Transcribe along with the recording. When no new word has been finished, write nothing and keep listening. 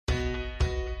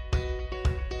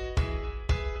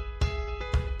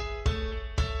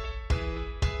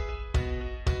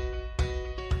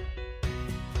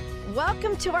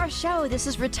Welcome to our show. This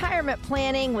is Retirement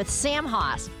Planning with Sam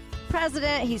Haas,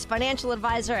 President. He's financial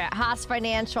advisor at Haas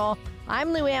Financial.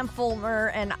 I'm Lou Ann Fulmer,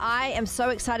 and I am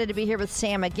so excited to be here with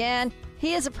Sam again.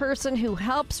 He is a person who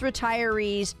helps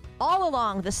retirees all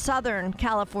along the Southern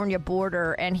California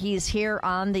border, and he's here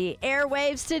on the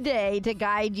airwaves today to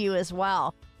guide you as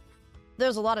well.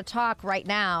 There's a lot of talk right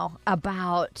now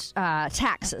about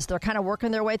taxes. They're kind of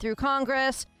working their way through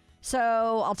Congress.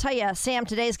 So I'll tell you, Sam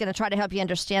today is going to try to help you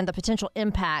understand the potential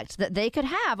impact that they could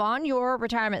have on your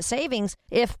retirement savings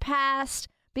if passed,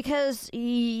 because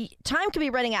time could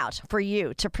be running out for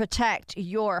you to protect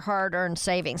your hard-earned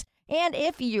savings. And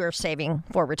if you're saving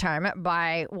for retirement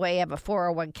by way of a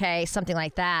 401k, something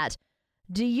like that,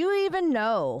 do you even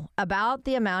know about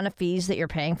the amount of fees that you're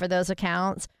paying for those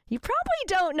accounts? You probably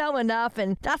don't know enough,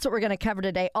 and that's what we're going to cover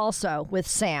today also with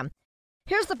Sam.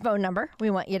 Here's the phone number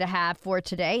we want you to have for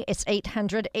today. It's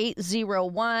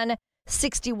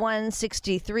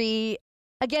 800-801-6163.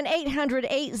 Again,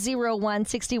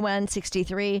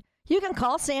 800-801-6163. You can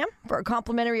call Sam for a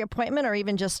complimentary appointment or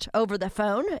even just over the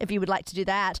phone if you would like to do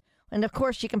that. And, of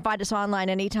course, you can find us online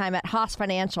anytime at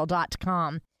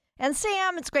haasfinancial.com. And,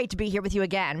 Sam, it's great to be here with you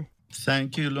again.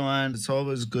 Thank you, Luann. It's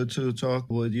always good to talk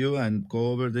with you and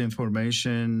go over the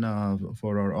information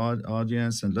for our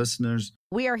audience and listeners.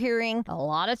 We are hearing a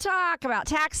lot of talk about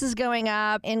taxes going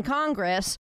up in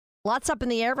Congress. Lots up in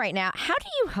the air right now. How do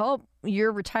you help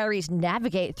your retirees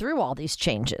navigate through all these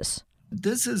changes?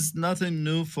 This is nothing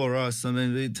new for us. I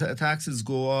mean, taxes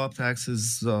go up,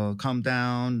 taxes come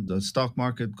down, the stock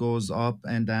market goes up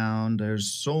and down.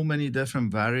 There's so many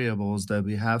different variables that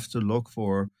we have to look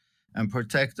for and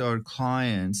protect our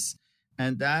clients.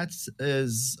 And that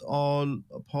is all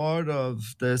part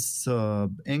of this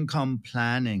income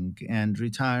planning and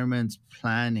retirement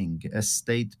planning,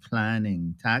 estate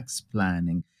planning, tax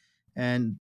planning.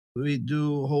 And we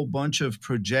do a whole bunch of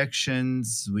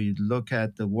projections. We look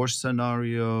at the worst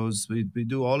scenarios. We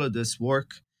do all of this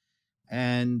work.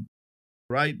 And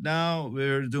right now,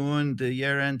 we're doing the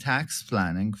year-end tax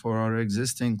planning for our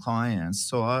existing clients.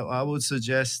 So I would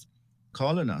suggest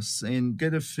calling us and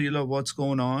get a feel of what's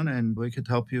going on, and we could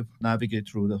help you navigate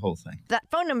through the whole thing. That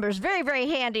phone number is very, very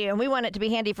handy, and we want it to be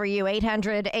handy for you.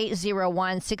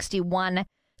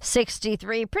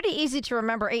 800-801-6163. Pretty easy to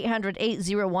remember,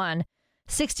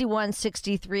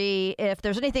 800-801-6163. If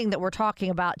there's anything that we're talking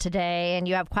about today and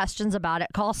you have questions about it,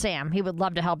 call Sam. He would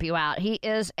love to help you out. He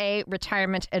is a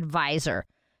retirement advisor,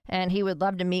 and he would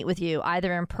love to meet with you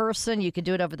either in person. You could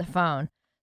do it over the phone.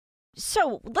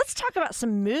 So let's talk about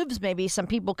some moves maybe some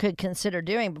people could consider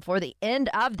doing before the end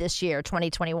of this year,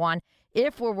 2021,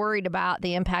 if we're worried about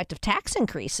the impact of tax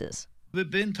increases. We've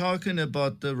been talking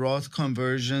about the Roth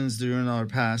conversions during our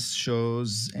past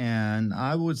shows, and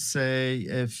I would say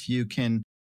if you can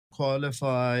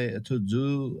qualify to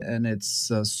do and it's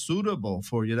suitable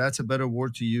for you, that's a better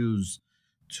word to use,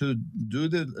 to do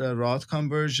the Roth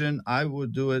conversion, I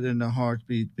would do it in a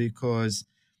heartbeat, because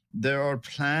there are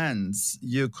plans.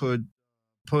 You could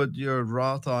put your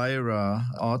Roth IRA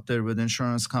out there with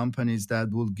insurance companies that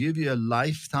will give you a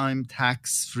lifetime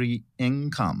tax-free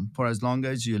income for as long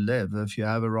as you live. If you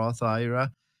have a Roth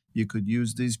IRA, you could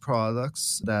use these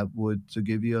products that would to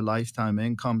give you a lifetime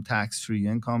income, tax-free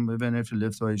income, even if you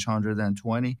live to age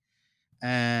 120.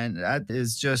 And that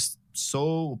is just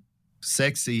so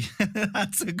sexy.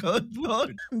 That's a good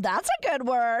word. That's a good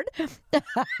word.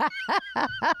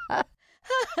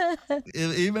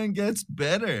 It even gets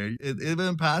better. It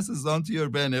even passes on to your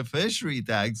beneficiary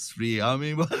tax-free. I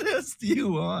mean, what else do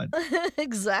you want?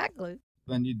 Exactly.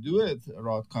 When you do it,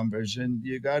 Roth conversion,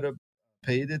 you got to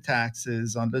pay the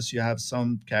taxes unless you have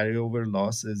some carryover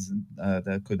losses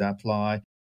that could apply.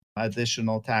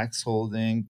 Additional tax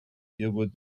holding, you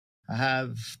would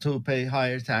have to pay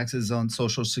higher taxes on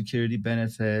Social Security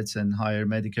benefits and higher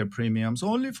Medicare premiums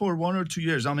only for 1 or 2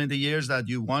 years. I mean, the years that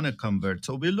you want to convert.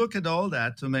 So we look at all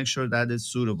that to make sure that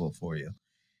is suitable for you.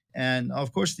 And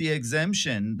of course, the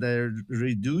exemption, they're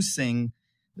reducing,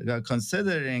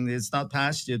 considering it's not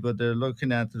passed yet, but they're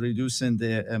looking at reducing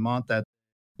the amount that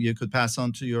you could pass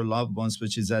on to your loved ones,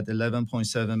 which is at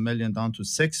 11.7 million down to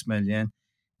 6 million.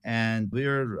 And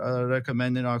we're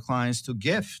recommending our clients to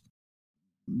gift.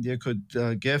 You could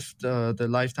gift the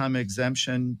lifetime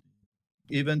exemption,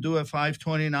 even do a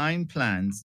 529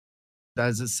 plan.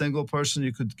 As a single person,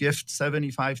 you could gift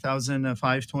 $75,000 a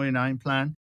 529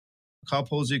 plan.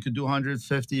 Couples, you could do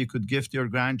 150. You could gift your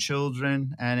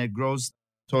grandchildren, and it grows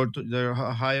toward their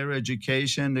higher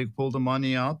education. They pull the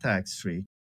money out tax-free.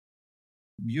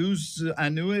 Use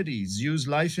annuities, use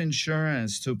life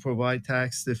insurance to provide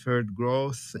tax-deferred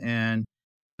growth. And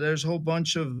There's a whole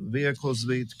bunch of vehicles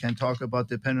we can talk about.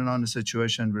 Depending on the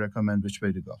situation, we recommend which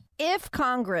way to go. If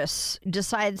Congress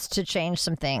decides to change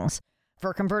some things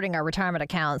for converting our retirement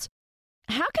accounts,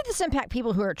 how could this impact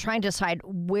people who are trying to decide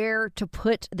where to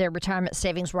put their retirement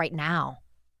savings right now?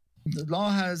 The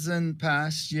law hasn't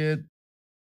passed yet.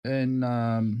 In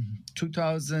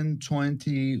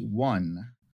 2021,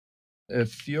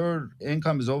 if your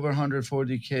income is over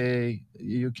 140K,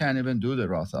 you can't even do the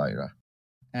Roth IRA.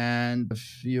 And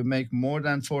if you make more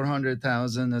than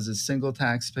 400,000 as a single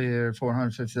taxpayer,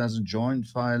 450,000 joint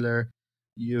filer,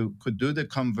 you could do the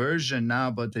conversion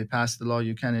now, but they passed the law.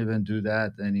 You can't even do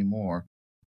that anymore.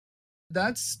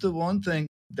 That's the one thing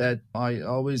that I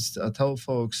always tell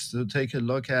folks to take a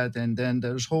look at. And then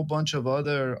there's a whole bunch of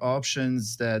other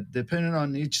options that, depending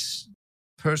on each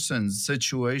person's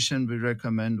situation, we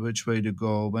recommend which way to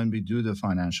go when we do the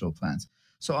financial plans.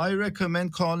 So I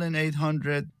recommend calling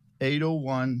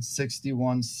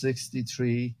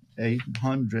 800-801-6163,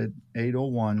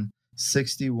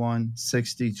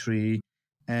 800-801-6163.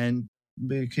 And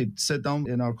we could sit down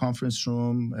in our conference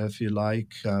room if you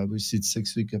like. We sit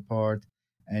 6 feet apart.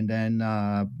 And then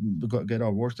get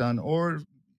our work done, or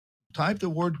type the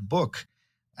word book,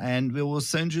 and we will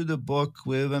send you the book.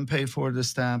 We even pay for the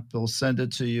stamp. We'll send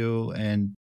it to you,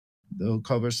 and they'll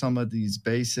cover some of these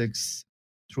basics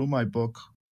through my book.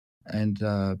 And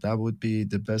that would be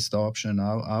the best option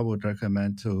I would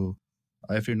recommend to.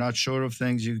 If you're not sure of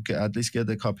things, you can at least get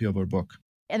a copy of our book.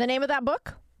 And the name of that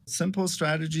book? Simple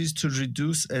Strategies to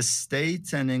Reduce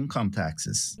Estate and Income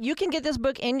Taxes. You can get this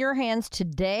book in your hands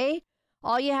today.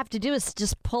 All you have to do is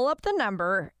just pull up the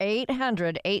number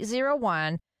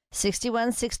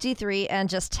 800-801-6163 and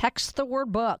just text the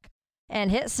word book and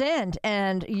hit send,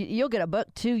 and you'll get a book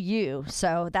to you.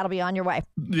 So that'll be on your way.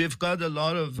 We've got a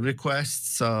lot of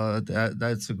requests.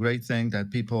 That's a great thing that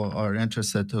people are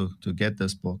interested to get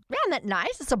this book. Yeah, isn't that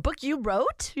nice? It's a book you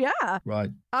wrote? Yeah.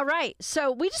 Right. All right.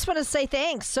 So we just want to say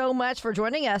thanks so much for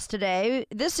joining us today.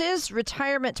 This is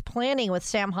Retirement Planning with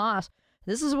Sam Haas.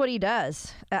 This is what he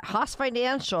does. At Haas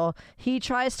Financial, he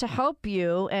tries to help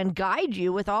you and guide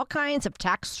you with all kinds of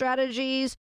tax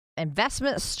strategies,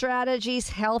 investment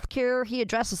strategies, healthcare. He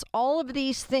addresses all of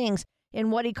these things in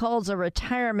what he calls a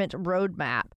retirement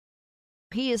roadmap.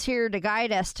 He is here to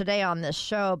guide us today on this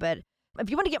show, but if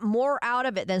you want to get more out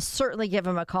of it, then certainly give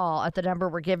him a call at the number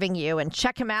we're giving you and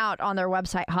check him out on their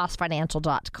website,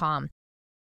 haasfinancial.com.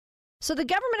 So the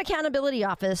Government Accountability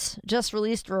Office just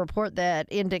released a report that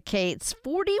indicates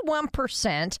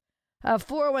 41% of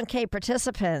 401k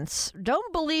participants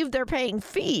don't believe they're paying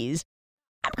fees.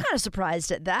 I'm kind of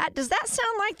surprised at that. Does that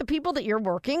sound like the people that you're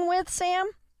working with,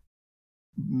 Sam?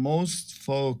 Most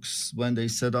folks, when they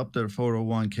set up their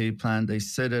 401k plan, they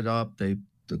set it up, they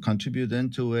contribute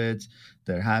into it,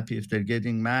 they're happy if they're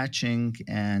getting matching,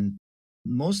 and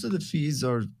most of the fees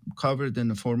are covered in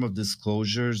the form of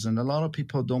disclosures, and a lot of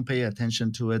people don't pay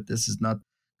attention to it. This is not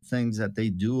things that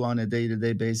they do on a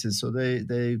day-to-day basis, so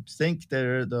they think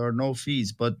there are no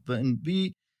fees. But when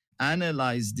we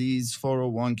analyze these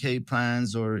 401k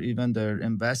plans or even their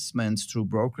investments through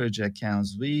brokerage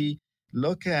accounts, we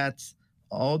look at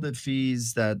all the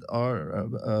fees that are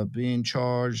being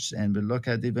charged, and we look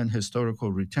at even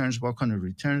historical returns, what kind of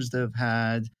returns they've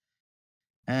had.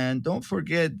 And don't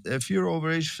forget, if you're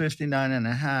over age 59 and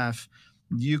a half,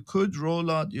 you could roll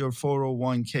out your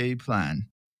 401k plan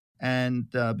and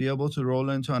be able to roll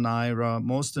into an IRA.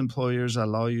 Most employers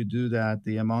allow you to do that.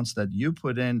 The amounts that you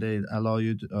put in, they allow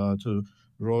you to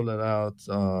roll it out.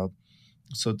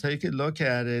 So take a look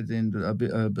at it and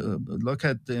look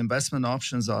at the investment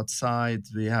options outside.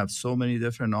 We have so many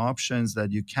different options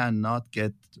that you cannot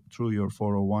get through your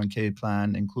 401k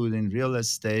plan, including real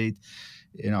estate,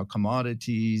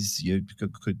 commodities. You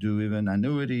could do even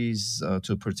annuities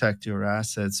to protect your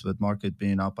assets with market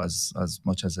being up as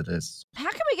much as it is.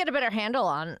 How can we get a better handle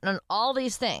on all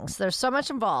these things? There's so much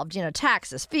involved,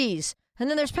 taxes, fees, and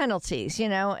then there's penalties,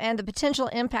 and the potential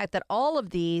impact that all of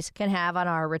these can have on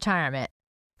our retirement.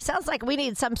 Sounds like we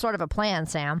need some sort of a plan,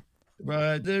 Sam.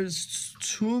 Right. There's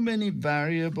too many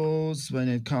variables when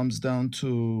it comes down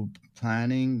to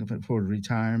planning for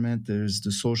retirement. There's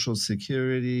the Social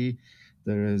Security,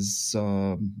 there is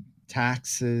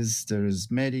taxes, there is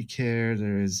Medicare,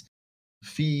 there is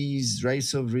fees,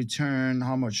 rates of return,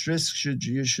 how much risk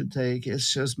you should take.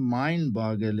 It's just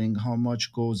mind-boggling how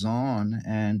much goes on.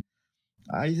 And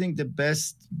I think the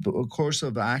best course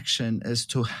of action is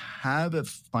to have a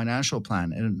financial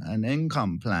plan, an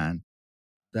income plan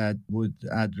that would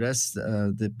address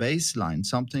the baseline,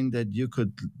 something that you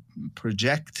could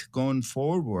project going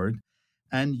forward.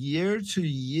 And year to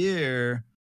year,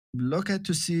 look at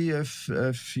to see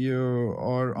if you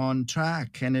are on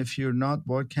track. And if you're not,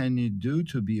 what can you do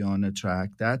to be on a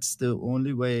track? That's the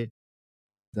only way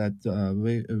that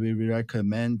we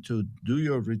recommend to do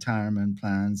your retirement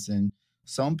plans. And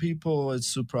some people, it's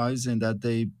surprising that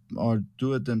they are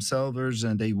do it themselves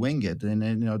and they wing it.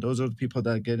 And those are the people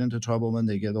that get into trouble when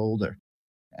they get older.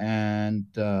 And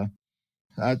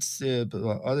that's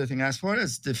the other thing. As far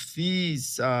as the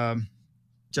fees,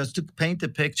 just to paint the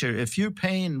picture, if you're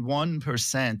paying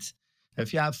 1%,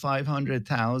 if you have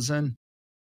 500,000,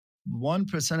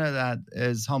 1% of that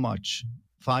is how much?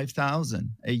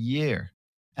 5,000 a year.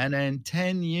 And in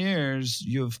 10 years,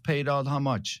 you've paid out how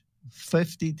much?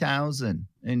 50,000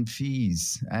 in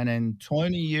fees. And in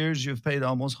 20 years, you've paid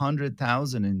almost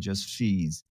 100,000 in just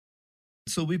fees.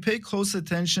 So we pay close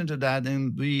attention to that,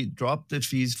 and we drop the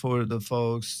fees for the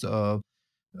folks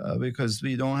because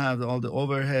we don't have all the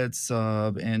overheads,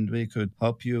 and we could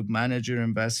help you manage your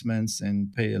investments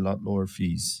and pay a lot lower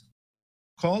fees.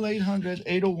 Call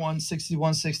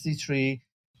 800-801-6163,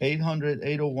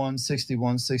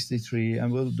 800-801-6163,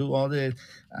 and we'll do all the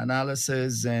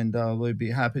analysis, and we'll be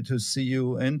happy to see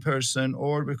you in person,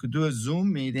 or we could do a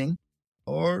Zoom meeting,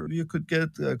 or you could get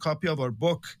a copy of our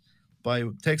book by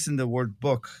texting the word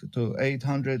book to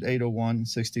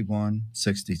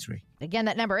 800-801-6163. Again,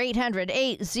 that number,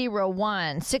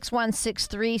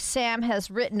 800-801-6163. Sam has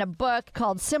written a book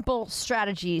called Simple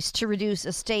Strategies to Reduce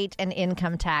Estate and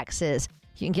Income Taxes.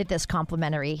 You can get this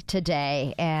complimentary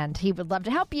today, and he would love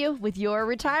to help you with your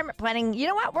retirement planning. You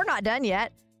know what? We're not done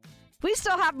yet. We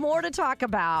still have more to talk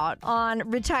about on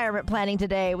retirement planning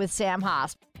today with Sam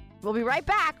Haas. We'll be right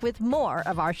back with more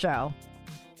of our show.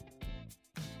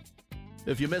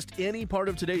 If you missed any part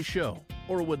of today's show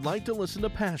or would like to listen to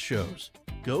past shows,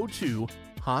 go to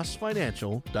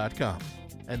HaasFinancial.com,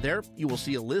 and there you will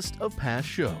see a list of past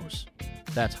shows.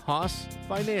 That's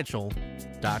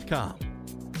HaasFinancial.com.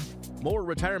 More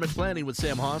retirement planning with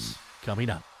Sam Haas coming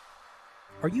up.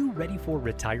 Are you ready for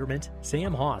retirement?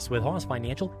 Sam Haas with Haas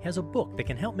Financial has a book that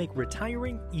can help make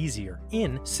retiring easier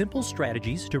in Simple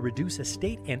Strategies to Reduce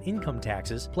Estate and Income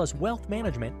Taxes, plus Wealth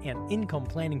Management and Income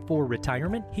Planning for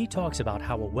Retirement. He talks about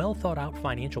how a well-thought-out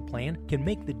financial plan can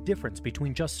make the difference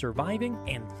between just surviving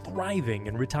and thriving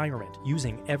in retirement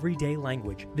using everyday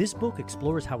language. This book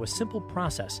explores how a simple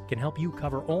process can help you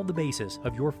cover all the bases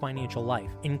of your financial life,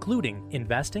 including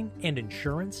investing and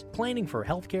insurance, planning for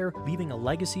healthcare, leaving a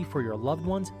legacy for your loved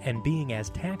ones, and being as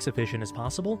tax efficient as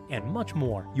possible, and much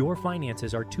more. Your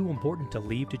finances are too important to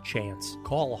leave to chance.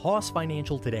 Call Haas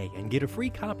Financial today and get a free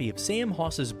copy of Sam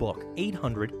Haas's book,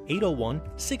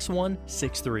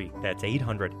 800-801-6163. That's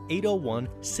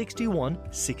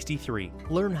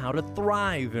 800-801-6163. Learn how to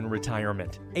thrive in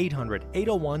retirement.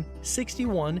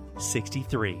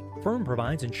 800-801-6163. Firm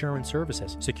provides insurance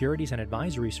services. Securities and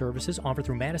advisory services offered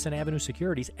through Madison Avenue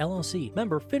Securities, LLC.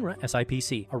 Member FINRA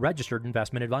SIPC, a registered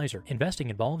investment advisor. Investing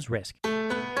involves risk.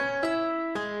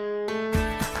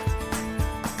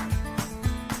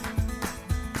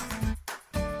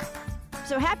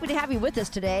 So happy to have you with us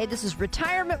today. This is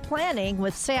Retirement Planning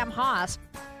with Sam Haas.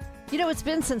 You know, it's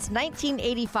been since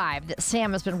 1985 that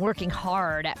Sam has been working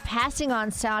hard at passing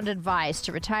on sound advice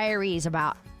to retirees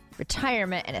about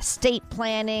retirement and estate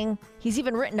planning. He's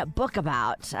even written a book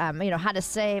about, how to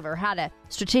save or how to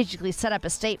strategically set up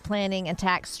estate planning and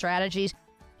tax strategies.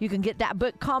 You can get that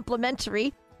book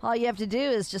complimentary. All you have to do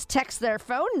is just text their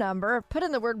phone number, put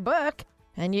in the word book,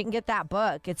 and you can get that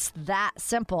book. It's that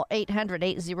simple,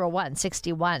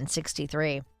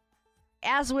 800-801-6163.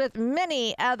 As with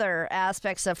many other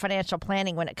aspects of financial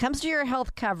planning, when it comes to your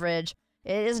health coverage,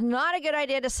 it is not a good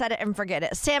idea to set it and forget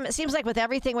it. Sam, it seems like with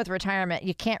everything with retirement,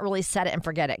 you can't really set it and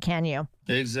forget it, can you?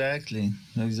 Exactly.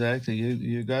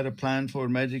 You got to plan for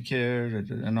Medicare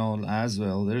and all as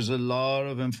well. There's a lot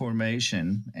of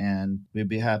information, and we'd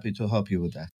be happy to help you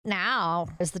with that. Now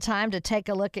is the time to take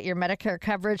a look at your Medicare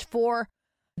coverage for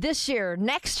this year,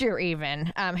 next year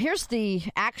even. Here's the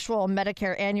actual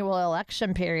Medicare annual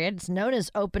election period. It's known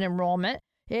as open enrollment.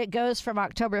 It goes from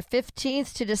October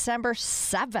 15th to December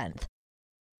 7th.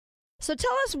 So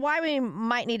tell us why we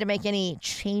might need to make any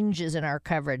changes in our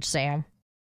coverage, Sam.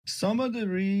 Some of the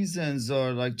reasons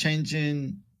are like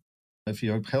changing, if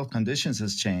your health conditions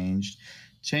has changed,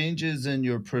 changes in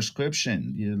your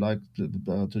prescription. You like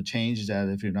to change that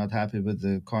if you're not happy with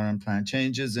the current plan.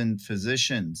 Changes in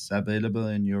physicians available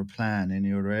in your plan, in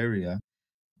your area.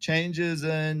 Changes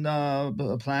in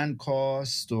plan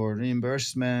cost or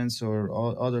reimbursements or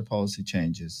other policy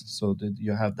changes. So that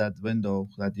you have that window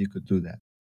that you could do that.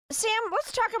 Sam,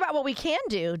 let's talk about what we can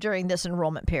do during this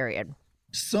enrollment period.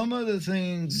 Some of the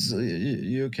things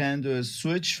you can do is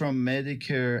switch from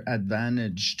Medicare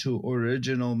Advantage to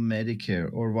original Medicare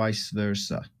or vice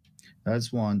versa.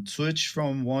 That's one. Switch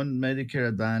from one Medicare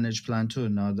Advantage plan to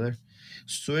another.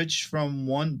 Switch from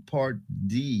one Part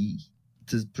D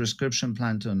to prescription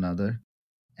plan to another.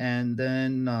 And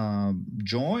then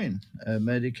join a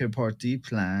Medicare Part D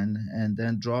plan and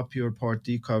then drop your Part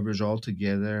D coverage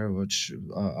altogether, which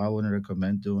I wouldn't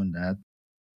recommend doing that.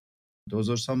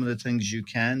 Those are some of the things you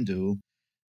can do.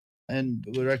 And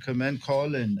we recommend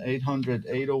calling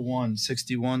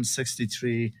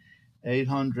 800-801-6163,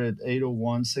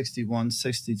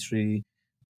 800-801-6163.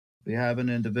 We have an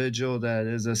individual that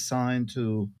is assigned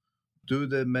to do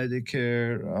the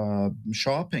Medicare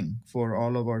shopping for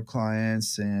all of our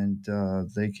clients, and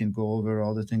they can go over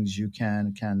all the things you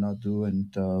cannot do,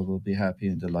 and we'll be happy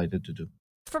and delighted to do.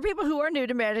 For people who are new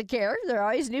to Medicare, there are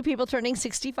always new people turning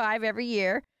 65 every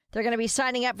year. They're going to be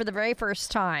signing up for the very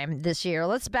first time this year.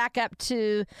 Let's back up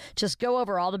to just go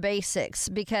over all the basics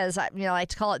because, I like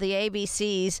to call it the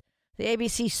ABCs, the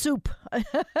ABC soup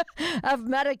of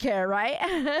Medicare,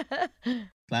 right?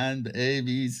 Plan A,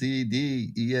 B, C,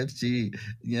 D, E, F, G.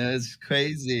 It's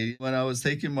crazy. When I was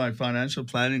taking my financial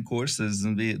planning courses,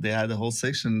 and they had a whole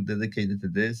section dedicated to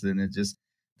this, and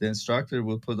the instructor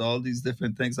would put all these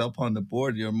different things up on the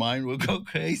board. Your mind would go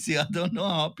crazy. I don't know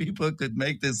how people could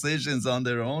make decisions on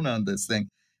their own on this thing.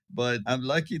 But I'm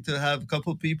lucky to have a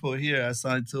couple people here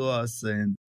assigned to us,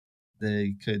 and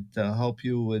they could help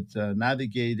you with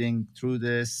navigating through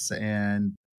this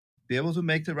and be able to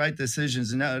make the right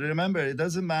decisions. Now, remember, it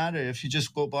doesn't matter if you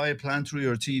just go buy a plan through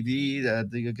your TV,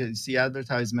 that you can see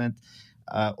advertisement,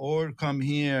 or come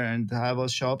here and have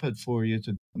us shop it for you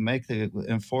to make the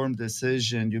informed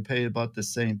decision. You pay about the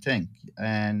same thing.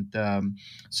 And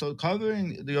so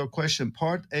covering your question,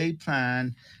 Part A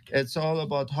plan, it's all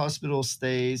about hospital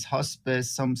stays,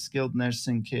 hospice, some skilled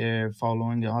nursing care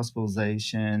following the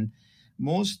hospitalization.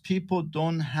 Most people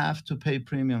don't have to pay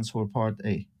premiums for Part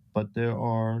A, but there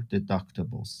are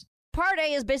deductibles. Part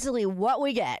A is basically what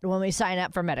we get when we sign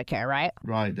up for Medicare, right?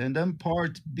 Right. And then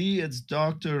Part B, it's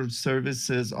doctor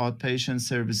services, outpatient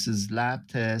services, lab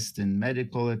tests, and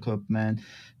medical equipment.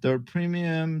 There are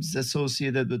premiums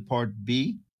associated with Part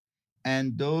B,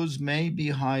 and those may be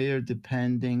higher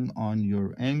depending on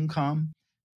your income.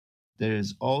 There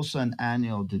is also an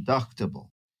annual deductible.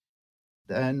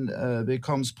 Then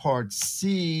becomes Part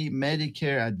C,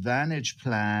 Medicare Advantage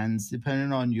plans.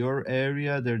 Depending on your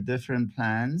area, there are different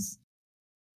plans.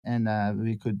 And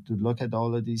we could look at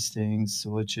all of these things,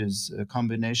 which is a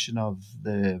combination of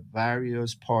the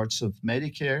various parts of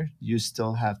Medicare. You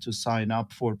still have to sign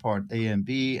up for Part A and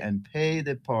B and pay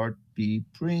the Part B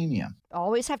premium.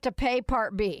 Always have to pay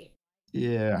Part B.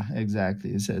 Yeah,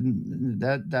 exactly. So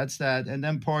that's that. And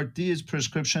then Part D is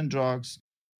prescription drugs.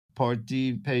 Part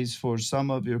D pays for some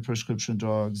of your prescription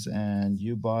drugs, and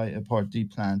you buy a Part D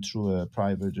plan through a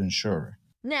private insurer.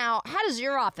 Now, how does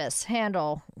your office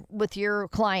handle with your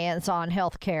clients on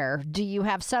health care? Do you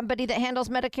have somebody that handles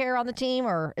Medicare on the team,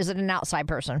 or is it an outside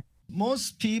person?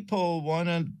 Most people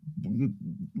want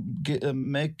to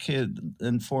make an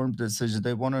informed decision.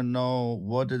 They want to know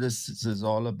what this is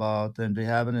all about, and we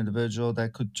have an individual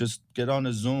that could just get on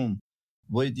a Zoom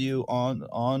with you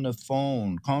on a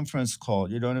phone, conference call.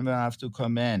 You don't even have to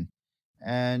come in.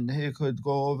 And he could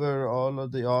go over all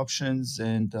of the options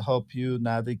and help you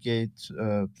navigate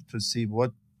to see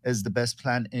what is the best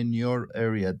plan in your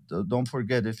area. Don't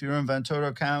forget, if you're in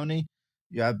Ventura County,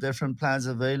 you have different plans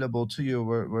available to you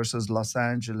versus Los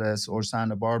Angeles or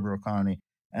Santa Barbara County.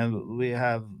 And we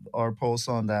have our pulse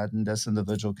on that, and this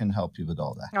individual can help you with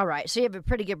all that. All right. So you have a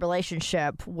pretty good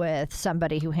relationship with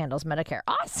somebody who handles Medicare.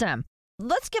 Awesome.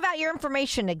 Let's give out your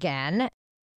information again.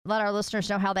 Let our listeners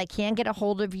know how they can get a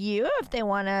hold of you if they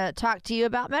want to talk to you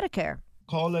about Medicare.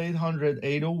 Call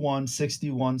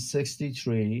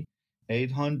 800-801-6163,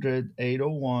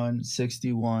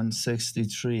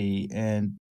 800-801-6163.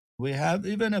 And we have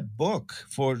even a book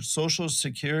for Social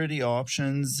Security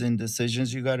options and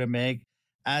decisions you got to make,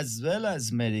 as well as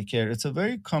Medicare. It's a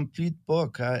very complete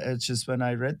book. It's just, when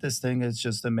I read this thing, it's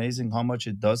just amazing how much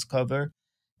it does cover.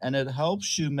 And it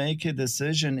helps you make a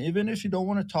decision, even if you don't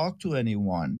want to talk to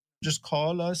anyone. Just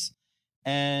call us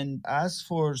and ask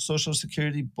for Social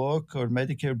Security book or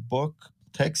Medicare book.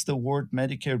 Text the word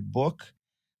Medicare book,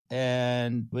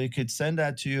 and we could send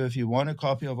that to you. If you want a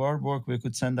copy of our book, we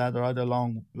could send that right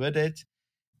along with it.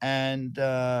 And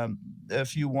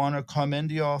if you want to come in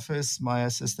the office, my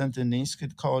assistant Denise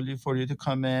could call you for you to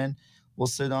come in. We'll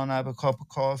sit down, have a cup of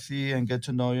coffee, and get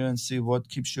to know you and see what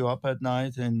keeps you up at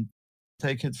night, and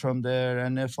take it from there.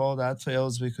 And if all that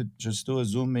fails, we could just do a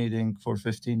Zoom meeting for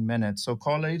 15 minutes. So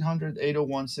call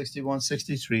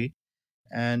 800-801-6163,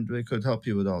 and we could help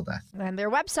you with all that. And their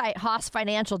website,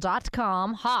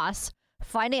 hossfinancial.com,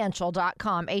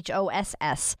 hossfinancial.com,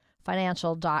 HOSS,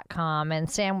 financial.com. And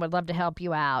Sam would love to help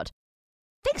you out.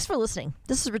 Thanks for listening.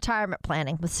 This is Retirement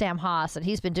Planning with Sam Hoss, and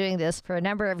he's been doing this for a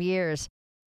number of years.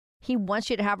 He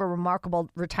wants you to have a remarkable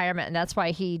retirement, and that's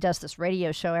why he does this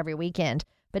radio show every weekend.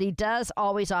 But he does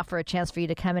always offer a chance for you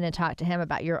to come in and talk to him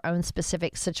about your own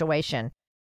specific situation.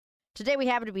 Today we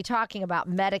happen to be talking about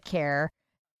Medicare.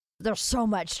 There's so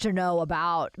much to know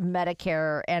about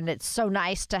Medicare, and it's so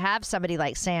nice to have somebody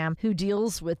like Sam who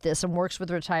deals with this and works with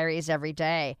retirees every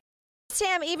day.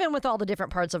 Sam, even with all the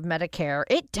different parts of Medicare,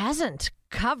 it doesn't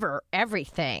cover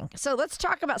everything. So let's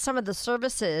talk about some of the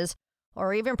services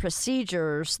or even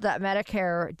procedures that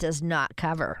Medicare does not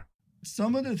cover.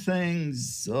 Some of the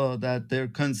things that they're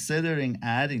considering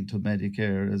adding to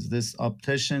Medicare is this: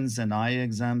 opticians and eye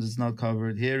exams is not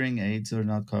covered, hearing aids are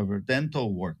not covered,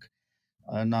 dental work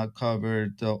are not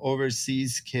covered,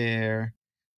 overseas care,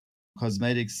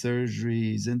 cosmetic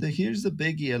surgeries. And here's the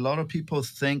biggie. A lot of people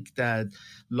think that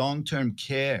long-term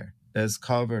care is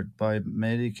covered by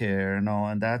Medicare and all,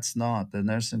 and that's not. The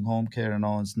nursing home care and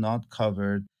all is not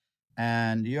covered.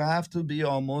 And you have to be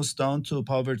almost down to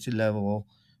poverty level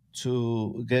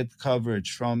to get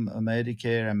coverage from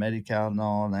Medicare and Medi-Cal and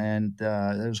all. And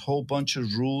there's a whole bunch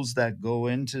of rules that go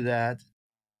into that.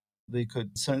 We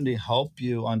could certainly help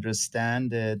you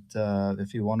understand it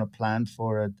if you want to plan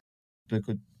for it. We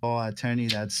could call an attorney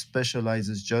that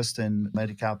specializes just in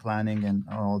Medi-Cal planning and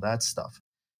all that stuff.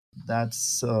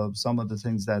 That's some of the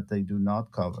things that they do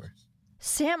not cover.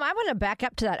 Sam, I want to back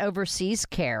up to that overseas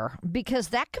care, because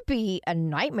that could be a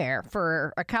nightmare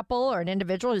for a couple or an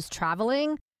individual who's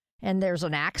traveling and there's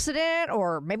an accident,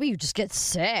 or maybe you just get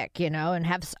sick, and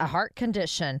have a heart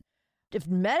condition. If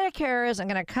Medicare isn't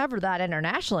going to cover that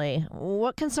internationally,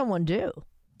 what can someone do?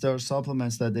 There are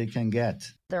supplements that they can get.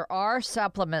 There are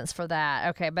supplements for that.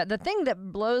 Okay, but the thing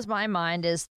that blows my mind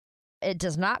is it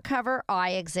does not cover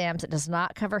eye exams. It does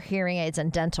not cover hearing aids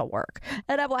and dental work.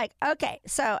 And I'm like, okay,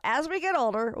 so as we get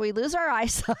older, we lose our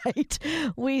eyesight.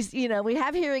 We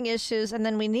have hearing issues, and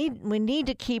then we need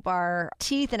to keep our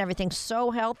teeth and everything so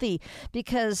healthy,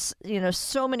 because,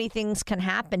 so many things can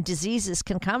happen. Diseases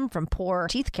can come from poor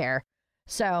teeth care.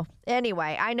 So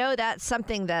anyway, I know that's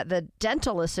something that the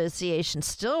Dental Association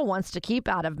still wants to keep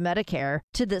out of Medicare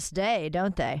to this day,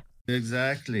 don't they?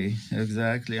 Exactly.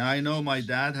 I know my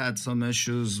dad had some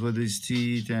issues with his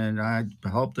teeth, and I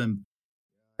helped him.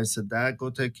 I said, Dad, go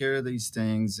take care of these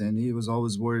things. And he was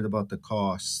always worried about the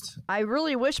cost. I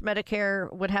really wish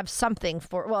Medicare would have something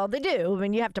they do. I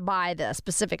mean, you have to buy the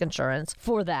specific insurance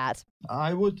for that.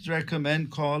 I would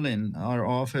recommend calling our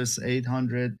office,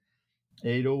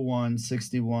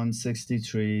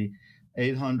 800-801-6163.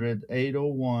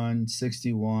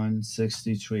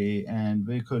 800-801-6163, and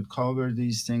we could cover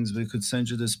these things. We could send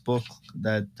you this book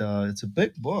that it's a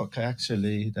big book,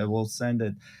 actually, that we'll send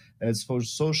it. It's for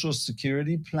Social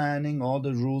Security planning, all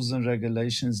the rules and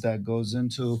regulations that goes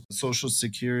into Social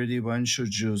Security. When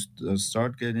should you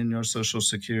start getting your Social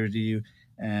Security,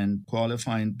 and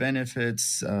qualifying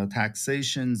benefits,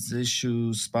 taxations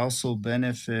issues, spousal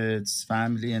benefits,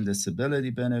 family and disability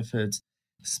benefits,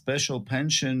 special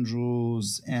pension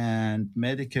rules, and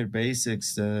Medicare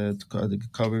basics that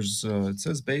covers, it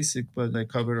says basic, but they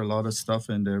cover a lot of stuff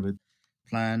in there with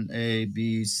plan A,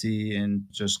 B, C, and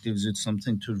just gives you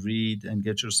something to read and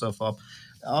get yourself up.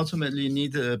 Ultimately, you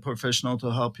need a professional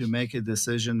to help you make a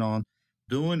decision on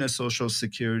doing a Social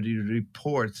Security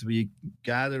report. We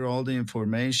gather all the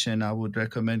information. I would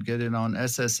recommend getting on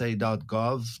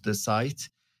ssa.gov, the site.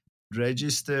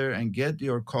 Register and get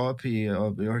your copy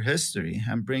of your history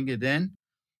and bring it in,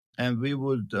 and we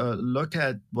would look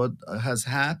at what has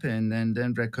happened and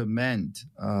then recommend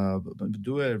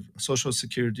do a Social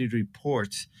Security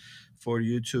report for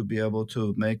you to be able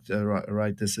to make the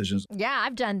right decisions. Yeah,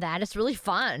 I've done that. It's really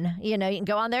fun. You can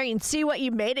go on there, you can see what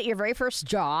you made at your very first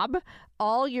job,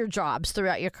 all your jobs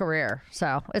throughout your career.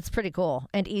 So it's pretty cool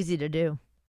and easy to do.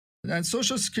 And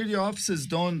Social Security offices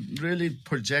don't really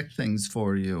project things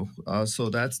for you. So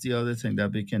that's the other thing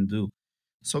that we can do.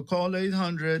 So call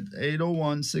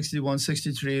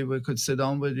 800-801-6163. We could sit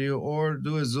down with you or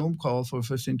do a Zoom call for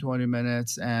 15, 20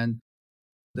 minutes. And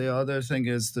the other thing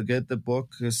is to get the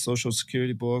book, a Social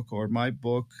Security book, or my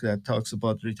book that talks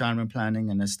about retirement planning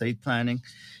and estate planning.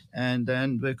 And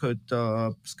then we could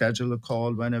schedule a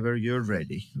call whenever you're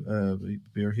ready.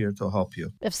 We're here to help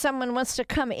you. If someone wants to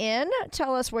come in,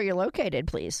 tell us where you're located,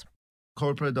 please.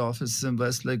 corporate office in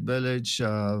Westlake Village,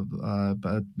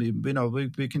 but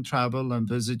we can travel and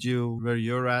visit you where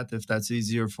you're at if that's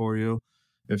easier for you.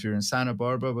 If you're in Santa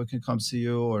Barbara, we can come see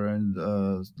you, or in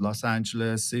Los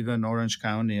Angeles, even Orange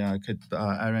County. I could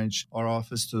arrange our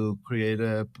office to create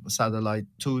a satellite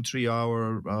 2-3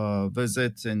 hour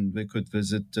visit, and we could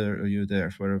visit you there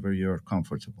wherever you're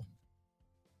comfortable.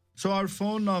 So our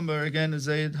phone number, again, is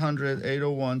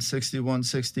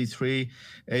 800-801-6163,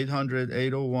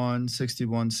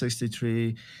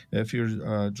 800-801-6163. If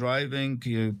you're driving,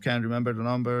 you can't remember the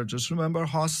number, just remember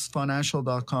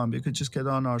hossfinancial.com. You could just get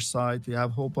on our site. We have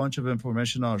a whole bunch of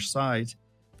information on our site.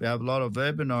 We have a lot of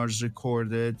webinars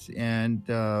recorded, and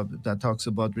that talks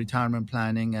about retirement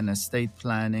planning and estate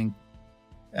planning.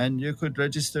 And you could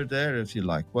register there if you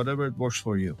like, whatever works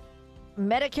for you.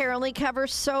 Medicare only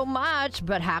covers so much,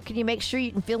 but how can you make sure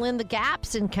you can fill in the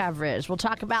gaps in coverage? We'll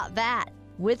talk about that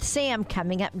with Sam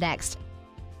coming up next.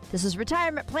 This is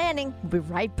Retirement Planning. We'll be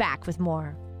right back with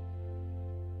more.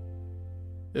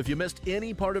 If you missed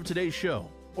any part of today's show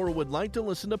or would like to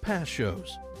listen to past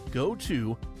shows, go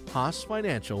to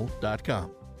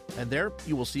hossfinancial.com, and there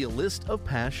you will see a list of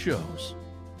past shows.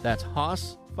 That's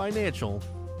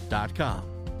hossfinancial.com.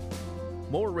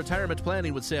 More Retirement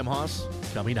Planning with Sam Hoss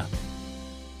coming up.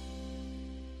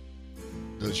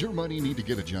 Does your money need to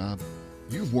get a job?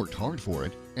 You've worked hard for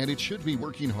it, and it should be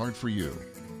working hard for you.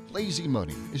 Lazy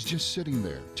money is just sitting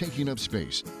there, taking up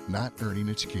space, not earning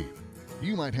its keep.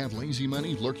 You might have lazy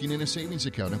money lurking in a savings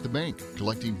account at the bank,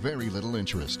 collecting very little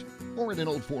interest, or in an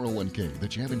old 401k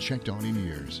that you haven't checked on in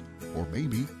years. Or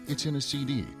maybe it's in a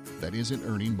CD that isn't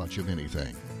earning much of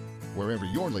anything. Wherever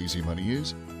your lazy money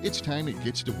is, it's time it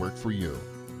gets to work for you.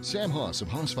 Sam Hoss of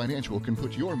Hoss Financial can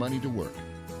put your money to work.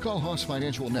 Call Hoss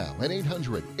Financial now at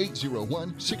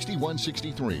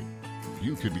 800-801-6163.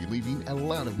 You could be leaving a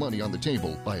lot of money on the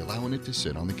table by allowing it to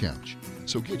sit on the couch.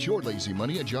 So get your lazy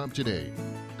money a job today.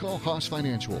 Call Hoss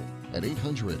Financial at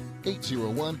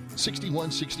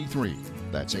 800-801-6163.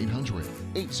 That's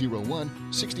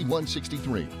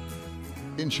 800-801-6163.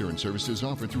 Insurance services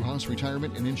offered through Hoss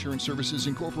Retirement and Insurance Services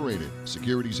Incorporated.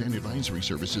 Securities and advisory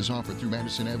services offered through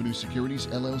Madison Avenue Securities,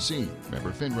 LLC.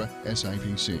 Member FINRA,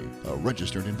 SIPC. A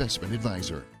registered investment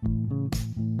advisor.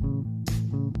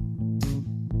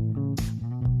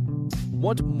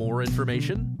 Want more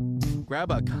information?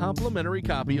 Grab a complimentary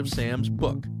copy of Sam's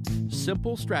book,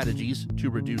 Simple Strategies to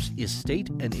Reduce Estate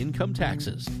and Income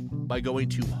Taxes, by going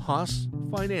to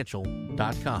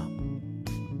hossfinancial.com.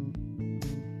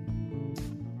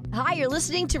 Hi, you're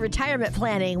listening to Retirement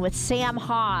Planning with Sam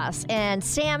Hoss, and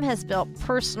Sam has built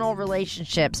personal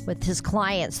relationships with his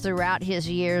clients throughout his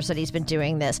years that he's been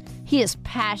doing this. He is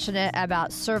passionate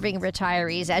about serving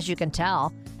retirees, as you can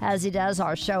tell, as he does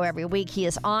our show every week. He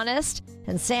is honest,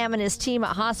 and Sam and his team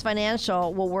at Hoss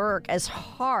Financial will work as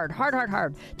hard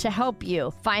to help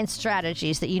you find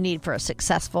strategies that you need for a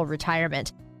successful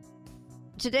retirement.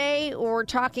 Today, we're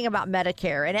talking about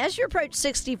Medicare, and as you approach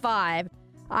 65,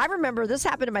 I remember this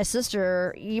happened to my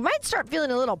sister. You might start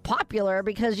feeling a little popular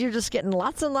because you're just getting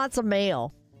lots and lots of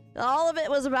mail. All of it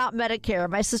was about Medicare.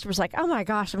 My sister was like, oh my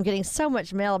gosh, I'm getting so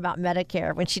much mail about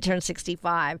Medicare when she turned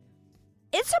 65.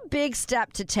 It's a big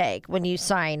step to take when you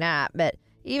sign up, but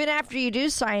even after you do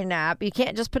sign up, you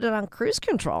can't just put it on cruise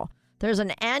control. There's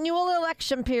an annual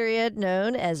election period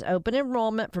known as open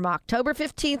enrollment from October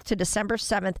 15th to December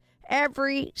 7th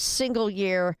every single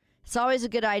year. It's always a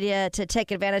good idea to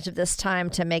take advantage of this time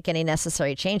to make any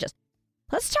necessary changes.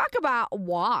 Let's talk about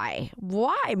why.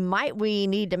 Why might we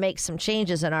need to make some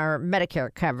changes in our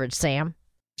Medicare coverage, Sam?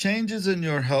 Changes in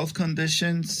your health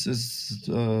conditions is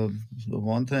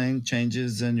one thing.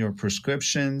 Changes in your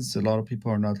prescriptions. A lot of people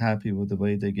are not happy with the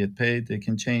way they get paid. They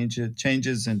can change it.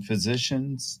 Changes in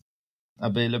physicians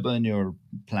available in your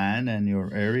plan and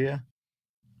your area.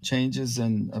 Changes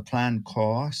in a plan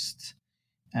cost.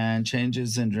 And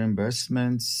changes in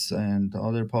reimbursements and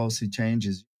other policy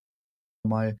changes.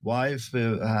 My wife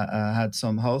had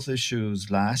some health issues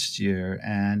last year,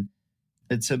 and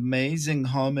it's amazing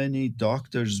how many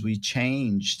doctors we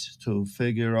changed to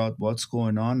figure out what's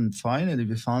going on. And finally,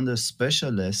 we found a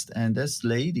specialist, and this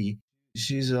lady,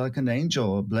 she's like an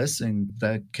angel, a blessing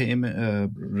that came,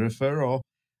 referral,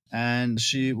 and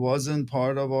she wasn't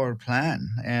part of our plan.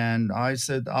 And I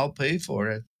said, I'll pay for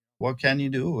it. What can you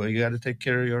do? You got to take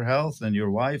care of your health and your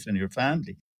wife and your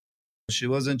family. She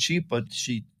wasn't cheap, but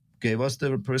she gave us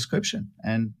the prescription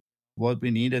and what we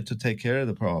needed to take care of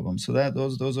the problem. So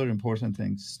those are important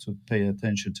things to pay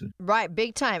attention to. Right,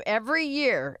 big time. Every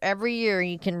year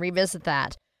you can revisit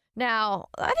that. Now,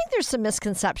 I think there's some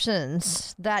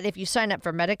misconceptions that if you sign up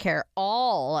for Medicare,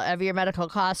 all of your medical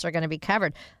costs are going to be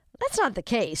covered. That's not the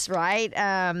case, right?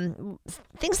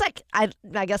 Things like, I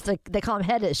guess they call them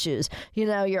head issues.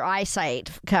 Your eyesight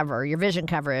cover, your vision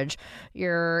coverage,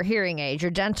 your hearing aid,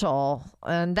 your dental,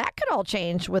 and that could all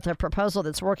change with a proposal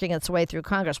that's working its way through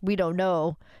Congress. We don't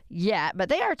know yet, but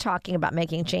they are talking about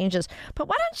making changes. But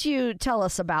why don't you tell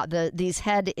us about these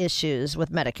head issues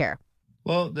with Medicare?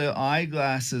 Well, the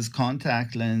eyeglasses,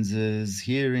 contact lenses,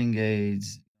 hearing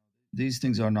aids, these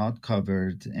things are not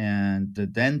covered, and the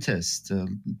dentist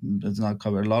does not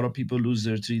cover. A lot of people lose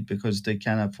their teeth because they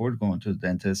can't afford going to the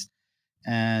dentist.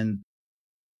 And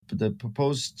the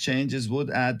proposed changes would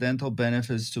add dental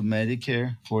benefits to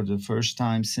Medicare for the first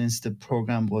time since the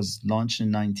program was launched in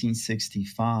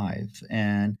 1965.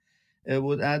 And it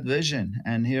would add vision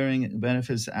and hearing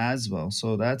benefits as well.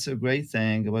 So that's a great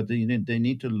thing, but they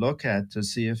need to look at to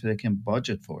see if they can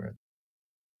budget for it.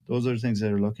 Those are the things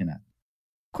they're looking at.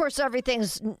 Of course,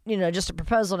 everything's, just a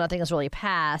proposal. Nothing is really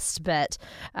passed, but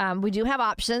we do have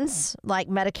options like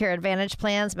Medicare Advantage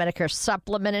plans, Medicare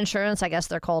Supplement insurance. I guess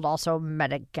they're called also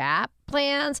Medigap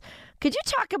plans. Could you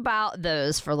talk about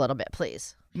those for a little bit,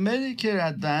 please? Medicare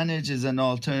Advantage is an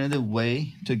alternative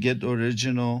way to get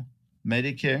original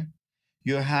Medicare.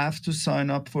 You have to sign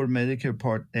up for Medicare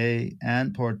Part A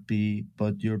and Part B,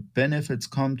 but your benefits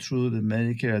come through the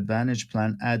Medicare Advantage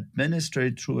plan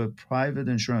administered through a private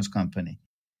insurance company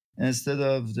instead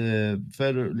of the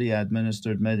federally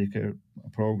administered Medicare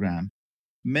program.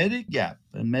 Medigap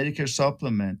and Medicare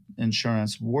Supplement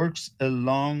insurance works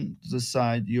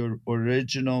alongside your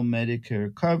original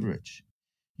Medicare coverage.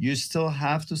 You still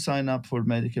have to sign up for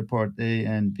Medicare Part A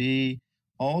and B.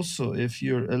 Also, if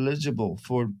you're eligible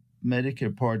for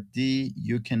Medicare Part D,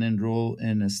 you can enroll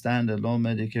in a standalone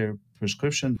Medicare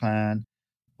prescription plan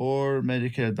or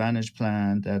Medicare Advantage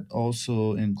plan that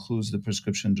also includes the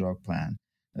prescription drug plan.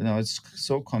 It's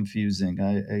so confusing.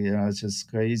 It's just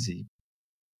crazy.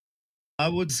 I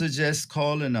would suggest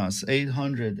calling us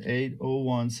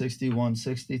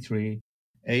 800-801-6163,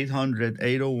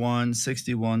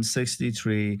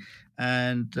 800-801-6163,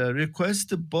 and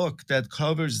request a book that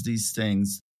covers these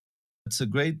things. It's a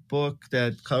great book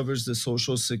that covers the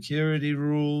Social Security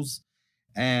rules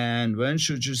and when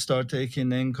should you start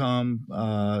taking income,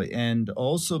 and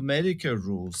also Medicare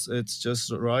rules. It's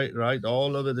just right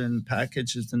all of it in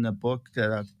packages in a book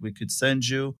that we could send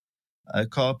you a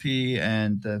copy.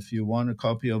 And if you want a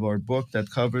copy of our book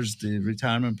that covers the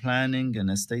retirement planning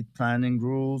and estate planning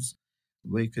rules,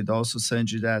 we could also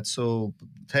send you that. So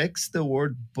text the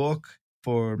word book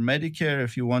for Medicare.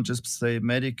 If you want, just say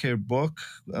Medicare book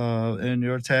in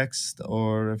your text,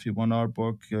 or if you want our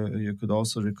book, you could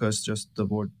also request just the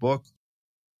word book.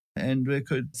 And we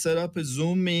could set up a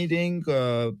Zoom meeting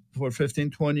for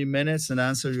 15-20 minutes and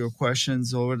answer your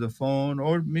questions over the phone,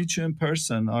 or meet you in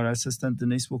person. Our assistant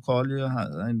Denise will call you,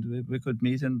 and we could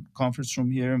meet in conference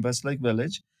room here in Westlake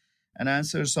Village and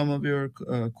answer some of your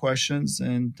questions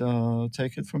and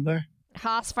take it from there.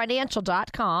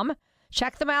 HaasFinancial.com.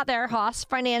 Check them out there,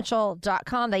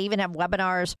 HaasFinancial.com. They even have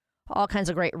webinars, all kinds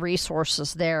of great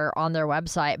resources there on their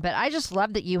website. But I just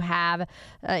love that you have,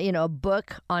 a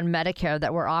book on Medicare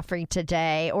that we're offering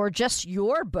today, or just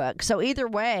your book. So either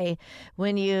way,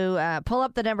 when you pull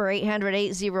up the number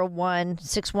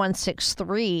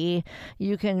 800-801-6163,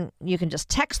 you can just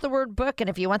text the word book. And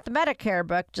if you want the Medicare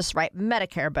book, just write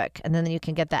Medicare book, and then you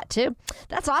can get that too.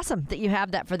 That's awesome that you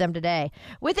have that for them today.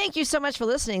 We thank you so much for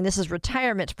listening. This is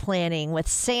Retirement Planning with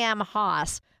Sam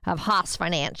Haas of Haas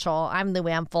Financial. I'm Lou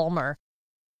Ann Fulmer.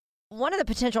 One of the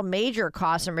potential major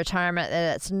costs in retirement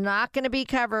that's not going to be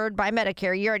covered by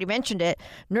Medicare, you already mentioned it,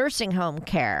 nursing home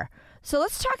care. So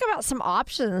let's talk about some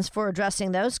options for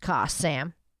addressing those costs,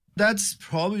 Sam. That's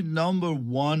probably number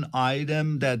one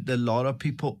item that a lot of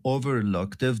people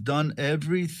overlook. They've done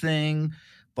everything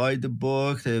by the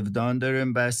book. They've done their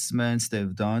investments.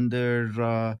 They've done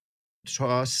their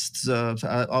trusts,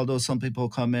 although some people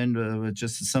come in with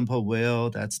just a simple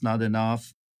will, that's not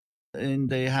enough. And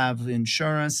they have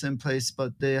insurance in place,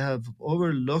 but they have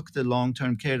overlooked the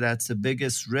long-term care. That's the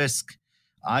biggest risk,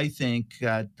 I think,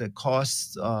 that the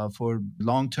cost for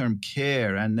long-term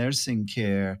care and nursing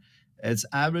care, it's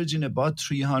averaging about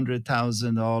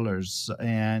 $300,000,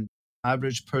 and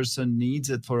average person needs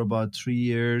it for about 3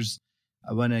 years.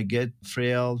 When they get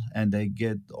frail and they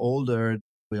get older,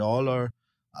 we all are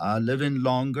living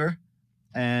longer,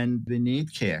 and we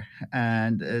need care,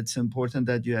 and it's important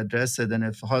that you address it. And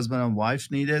if husband and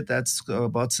wife need it, that's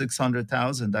about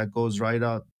 $600,000 that goes right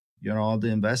out, all the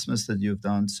investments that you've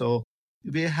done. So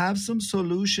we have some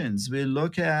solutions. We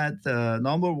look at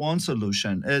number one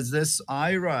solution is this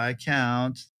IRA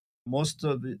account. Most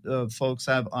of the folks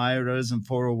have IRAs and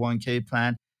 401k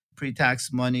plan.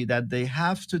 pre-tax money that they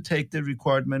have to take the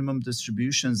required minimum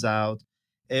distributions out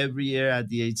every year at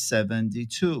the age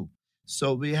 72.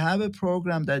 So we have a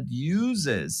program that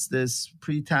uses this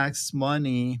pre-tax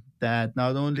money that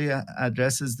not only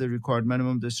addresses the required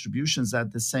minimum distributions,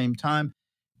 at the same time,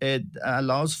 it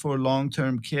allows for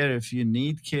long-term care. If you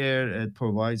need care, it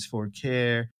provides for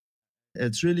care.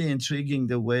 It's really intriguing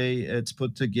the way it's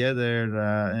put together,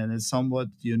 and it's somewhat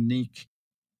unique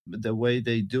the way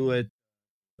they do it.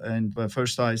 And when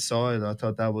first I saw it, I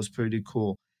thought that was pretty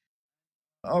cool.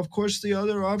 Of course, the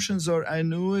other options are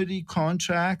annuity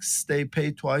contracts. They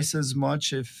pay twice as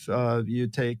much if you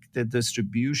take the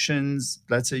distributions.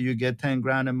 Let's say you get 10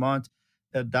 grand a month,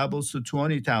 that doubles to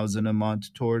 20,000 a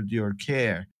month toward your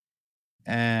care.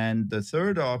 And the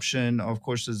third option, of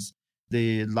course, is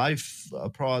the life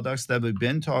products that we've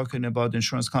been talking about.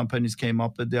 Insurance companies came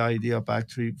up with the idea back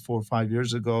 3, 4, 5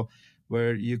 years ago,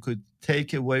 where you could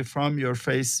take away from your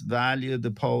face value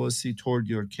the policy toward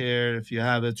your care. If you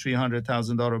have a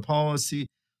 $300,000 policy,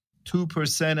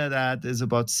 2% of that is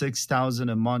about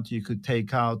 $6,000 a month you could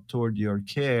take out toward your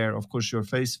care. Of course, your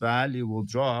face value will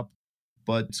drop,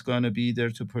 but it's going to be there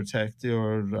to protect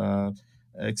your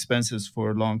expenses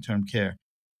for long-term care.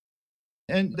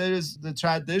 And there is the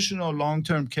traditional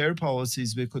long-term care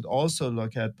policies we could also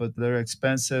look at, but they're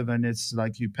expensive, and it's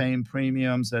like you paying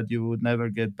premiums that you would never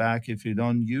get back if you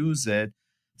don't use it.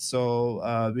 So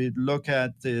we look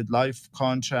at the life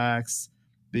contracts,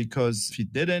 because if you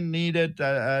didn't need it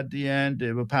at the end,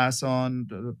 it will pass on.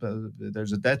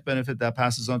 There's a death benefit that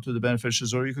passes on to the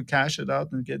beneficiaries, or you could cash it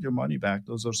out and get your money back.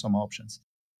 Those are some options.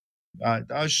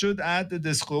 I should add the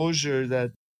disclosure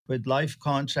that with life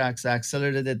contracts,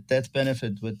 accelerated death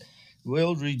benefit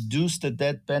will reduce the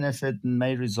death benefit and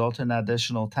may result in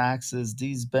additional taxes.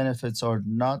 These benefits are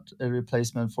not a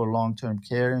replacement for long-term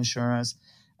care insurance.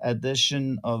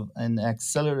 Addition of an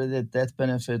accelerated death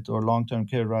benefit or long-term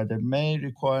care rider may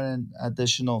require an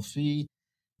additional fee,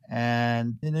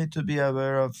 and you need to be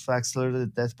aware of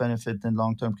accelerated death benefit and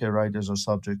long-term care riders are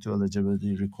subject to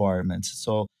eligibility requirements.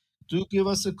 So do give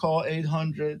us a call,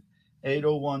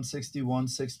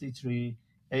 800-801-6163,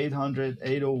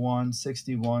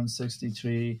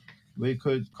 800-801-6163. We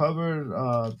could cover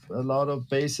a lot of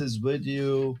bases with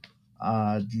you.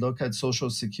 Look at Social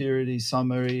Security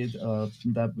summary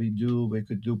that we do. We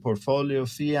could do portfolio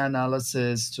fee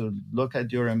analysis to look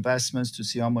at your investments to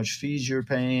see how much fees you're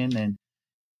paying and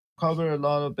cover a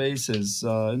lot of bases.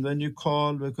 And when you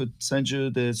call, we could send you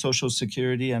the Social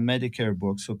Security and Medicare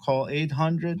books. So call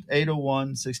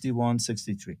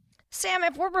 800-801-6163. Sam,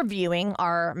 if we're reviewing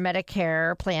our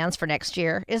Medicare plans for next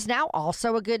year, is now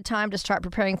also a good time to start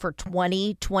preparing for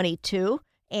 2022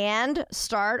 and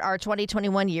start our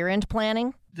 2021 year-end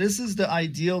planning? This is the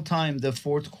ideal time, the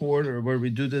fourth quarter, where we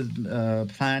do the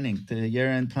planning, the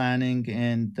year-end planning.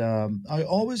 And I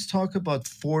always talk about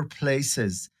 4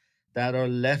 places that are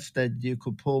left that you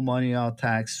could pull money out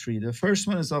tax-free. The first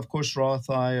one is, of course, Roth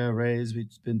IRAs. We've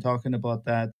been talking about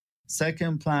that.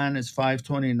 Second plan is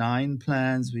 529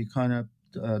 plans. We kind of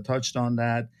touched on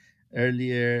that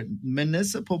earlier.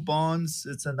 Municipal bonds,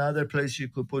 it's another place you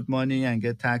could put money and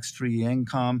get tax-free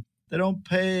income. They don't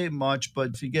pay much,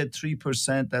 but if you get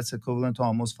 3%, that's equivalent to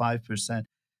almost 5%.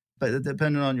 But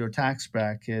depending on your tax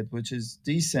bracket, which is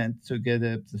decent to get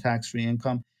the tax-free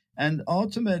income. And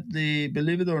ultimately,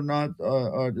 believe it or not,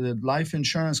 are the life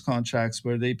insurance contracts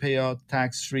where they pay out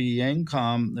tax-free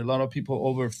income. A lot of people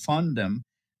overfund them,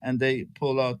 and they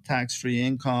pull out tax-free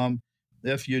income.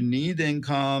 If you need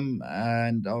income,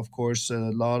 and of course, a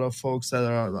lot of folks that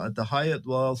are at the highest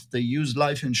wealth, they use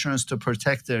life insurance to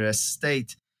protect their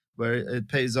estate, where it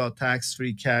pays out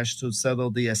tax-free cash to settle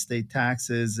the estate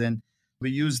taxes. And we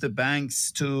use the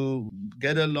banks to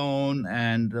get a loan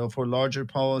and for larger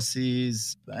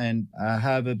policies and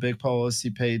have a big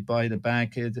policy paid by the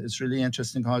bank. It's really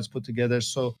interesting how it's put together.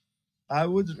 So I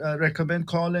would recommend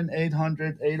calling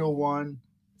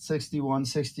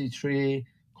 800-801-6163.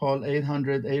 Call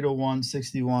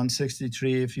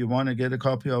 800-801-6163 if you want to get a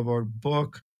copy of our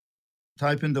book.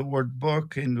 Type in the word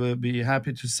book and we'll be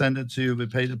happy to send it to you. We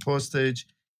pay the postage,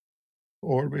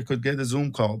 or we could get a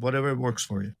Zoom call, whatever works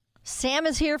for you. Sam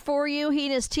is here for you. He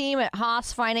and his team at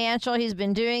Haas Financial. He's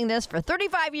been doing this for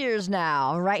 35 years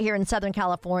now, right here in Southern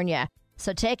California.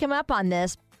 So take him up on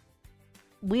this.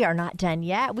 We are not done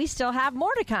yet. We still have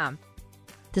more to come.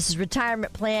 This is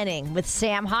Retirement Planning with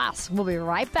Sam Haas. We'll be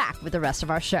right back with the rest of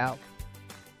our show.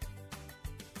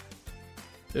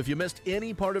 If you missed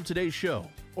any part of today's show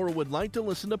or would like to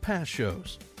listen to past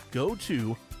shows, go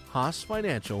to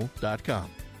HaasFinancial.com.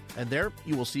 And there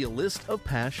you will see a list of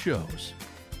past shows.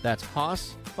 That's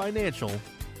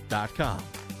HaasFinancial.com.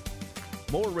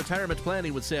 More retirement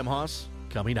planning with Sam Hoss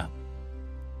coming up.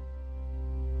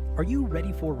 Are you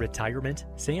ready for retirement?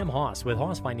 Sam Hoss with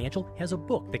Hoss Financial has a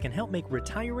book that can help make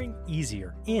retiring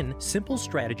easier in simple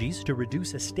strategies to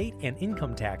reduce estate and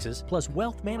income taxes, plus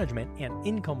wealth management and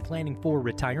income planning for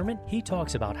retirement. He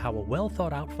talks about how a well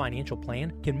thought out financial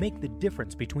plan can make the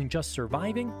difference between just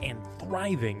surviving and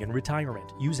thriving in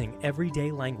retirement using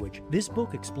everyday language. This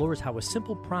book explores how a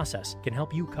simple process can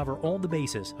help you cover all the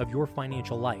bases of your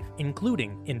financial life,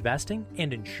 including investing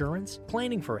and insurance,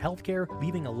 planning for healthcare,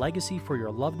 leaving a legacy for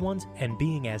your loved ones, and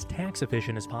being as tax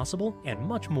efficient as possible, and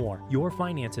much more. Your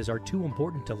finances are too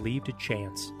important to leave to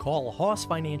chance. Call Hoss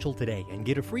Financial today and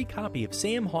get a free copy of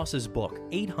Sam Hoss's book,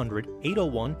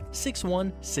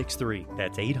 800-801-6163.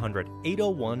 That's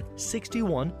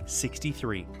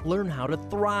 800-801-6163. Learn how to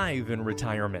thrive in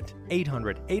retirement.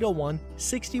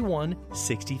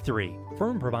 800-801-6163.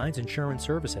 Firm provides insurance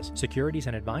services. Securities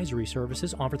and advisory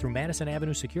services offered through Madison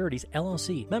Avenue Securities,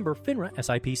 LLC. Member FINRA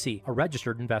SIPC, a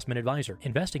registered investment advisor.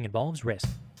 Investing involves risk.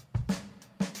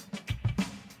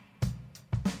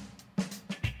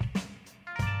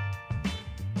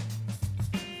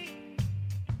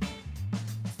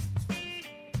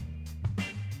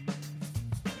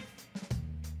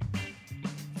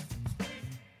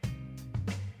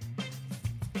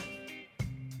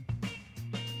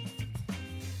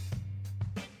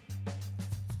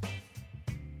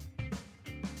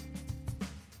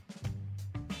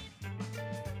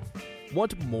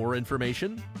 Want more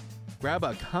information? Grab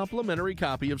a complimentary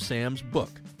copy of Sam's book,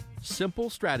 Simple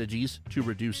Strategies to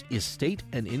Reduce Estate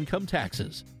and Income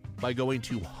Taxes, by going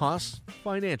to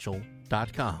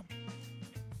hossfinancial.com.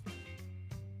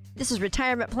 This is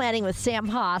Retirement Planning with Sam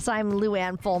Hoss. I'm Lou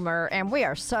Ann Fulmer, and we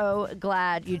are so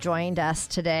glad you joined us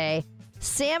today.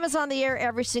 Sam is on the air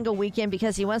every single weekend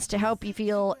because he wants to help you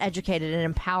feel educated and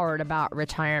empowered about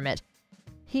retirement.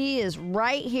 He is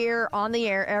right here on the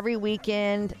air every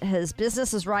weekend. His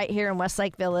business is right here in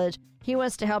Westlake Village. He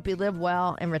wants to help you live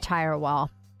well and retire well.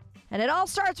 And it all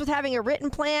starts with having a written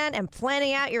plan and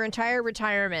planning out your entire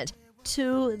retirement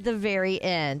to the very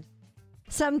end.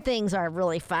 Some things are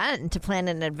really fun to plan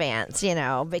in advance,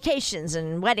 vacations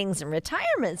and weddings and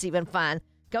retirement's even fun,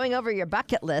 going over your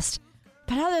bucket list.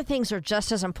 But other things are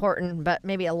just as important, but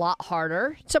maybe a lot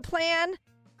harder to plan.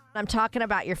 I'm talking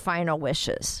about your final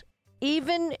wishes.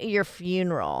 Even your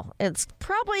funeral. It's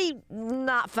probably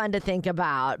not fun to think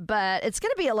about, but it's going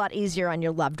to be a lot easier on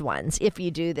your loved ones if you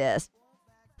do this.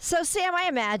 So, Sam, I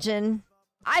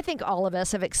think all of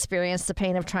us have experienced the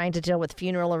pain of trying to deal with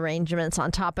funeral arrangements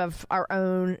on top of our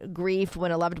own grief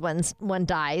when a loved one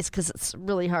dies, because it's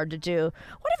really hard to do.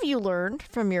 What have you learned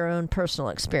from your own personal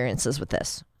experiences with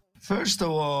this? First of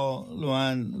all,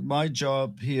 Luann, my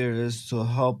job here is to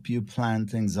help you plan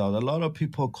things out. A lot of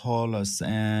people call us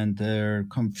and they're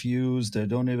confused. They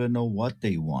don't even know what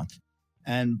they want.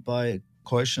 And by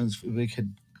questions, we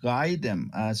could guide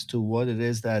them as to what it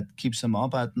is that keeps them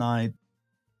up at night,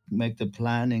 make the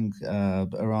planning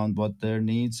around what their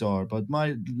needs are. But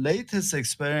my latest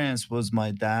experience was my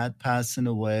dad passing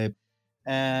away.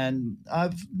 And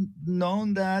I've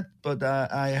known that, but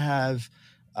I have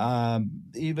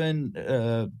even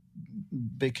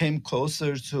became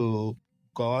closer to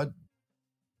God,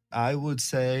 I would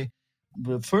say.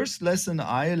 The first lesson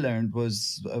I learned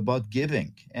was about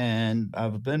giving, and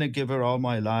I've been a giver all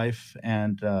my life,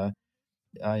 and I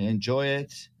enjoy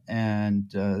it.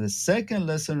 And the second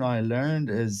lesson I learned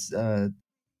is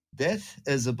death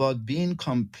is about being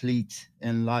complete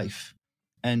in life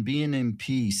and being in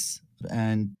peace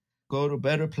and go to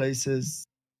better places.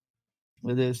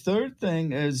 The third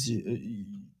thing is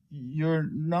you're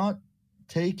not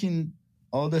taking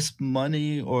all this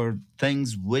money or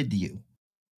things with you.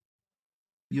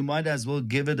 You might as well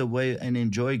give it away and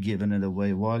enjoy giving it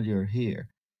away while you're here.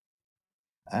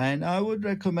 And I would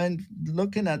recommend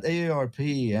looking at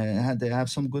AARP, and they have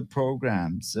some good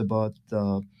programs about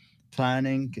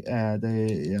planning.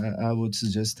 I would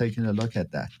suggest taking a look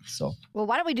at that. Well,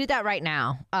 why don't we do that right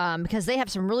now? Because they have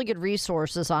some really good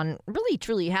resources on really,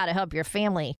 truly how to help your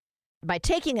family by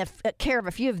taking care of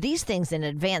a few of these things in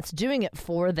advance, doing it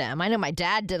for them. I know my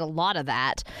dad did a lot of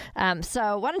that.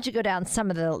 So why don't you go down some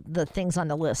of the things on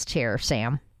the list here,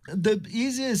 Sam? The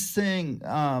easiest thing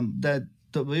that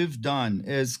we've done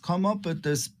is come up with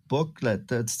this booklet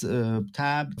that's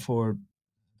tabbed for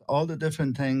all the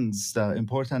different things, the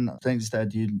important things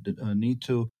that you need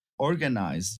to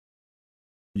organize.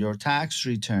 Your tax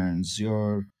returns,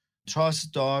 your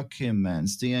trust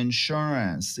documents, the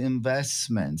insurance,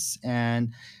 investments.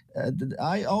 And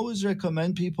I always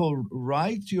recommend people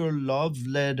write your love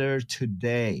letter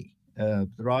today.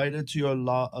 Write it to your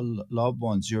loved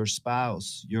ones, your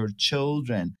spouse, your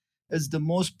children. It's the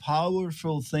most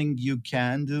powerful thing you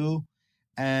can do.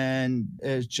 And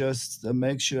it just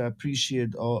makes you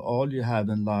appreciate all you have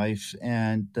in life.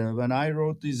 And when I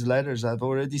wrote these letters, I've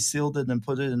already sealed it and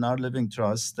put it in our living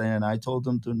trust. And I told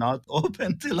them to not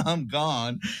open till I'm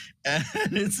gone.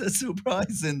 And it's a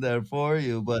surprise in there for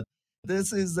you. But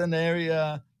this is an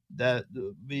area that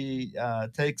we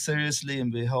take seriously,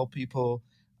 and we help people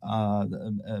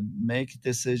make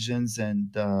decisions,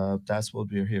 and that's what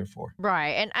we're here for.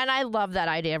 Right. And I love that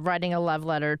idea of writing a love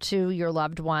letter to your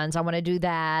loved ones. I want to do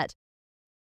that.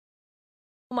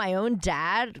 My own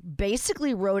dad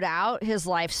basically wrote out his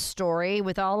life story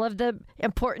with all of the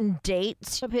important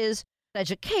dates of his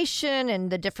education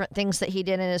and the different things that he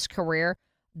did in his career.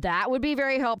 That would be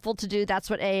very helpful to do. That's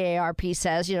what AARP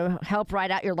says, help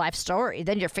write out your life story.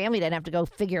 Then your family doesn't have to go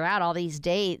figure out all these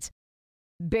dates.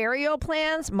 Burial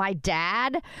plans, my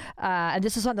dad, and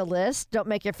this is on the list, don't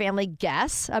make your family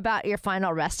guess about your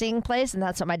final resting place. And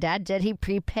that's what my dad did. He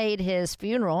prepaid his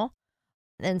funeral.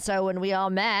 And so when we all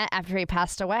met after he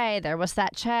passed away, there was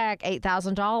that check,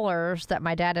 $8,000 that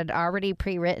my dad had already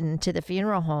pre-written to the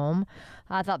funeral home.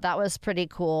 I thought that was pretty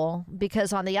cool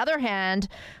because on the other hand,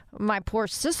 my poor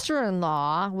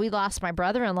sister-in-law, we lost my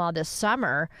brother-in-law this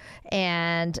summer,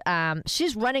 and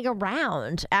she's running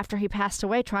around after he passed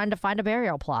away trying to find a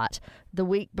burial plot the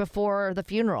week before the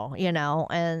funeral,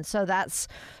 and so that's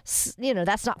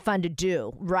not fun to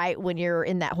do, right, when you're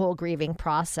in that whole grieving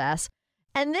process.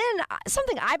 And then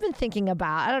something I've been thinking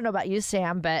about, I don't know about you,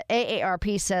 Sam, but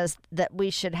AARP says that we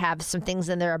should have some things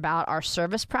in there about our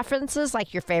service preferences,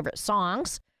 like your favorite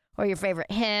songs or your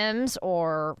favorite hymns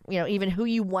or, even who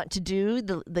you want to do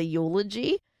the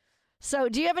eulogy. So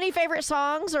do you have any favorite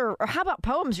songs or how about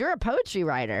poems? You're a poetry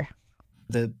writer.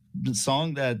 The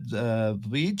song that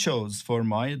we chose for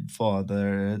my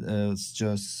father is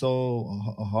just so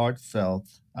heartfelt.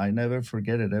 I never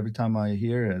forget it. Every time I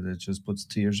hear it, it just puts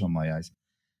tears on my eyes.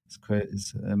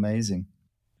 It's amazing.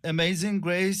 Amazing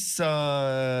Grace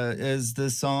is the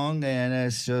song, and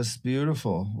it's just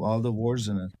beautiful. All the words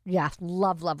in it. Yeah,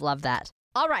 love, love, love that.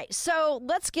 All right, so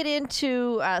let's get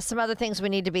into some other things we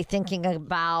need to be thinking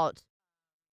about.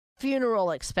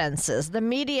 Funeral expenses. The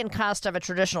median cost of a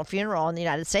traditional funeral in the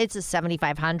United States is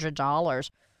 $7,500.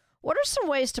 What are some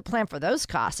ways to plan for those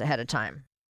costs ahead of time?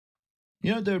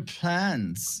 There are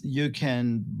plans you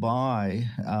can buy.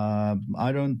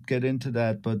 I don't get into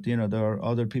that, but, there are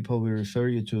other people we refer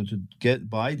you to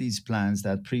buy these plans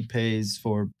that prepays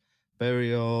for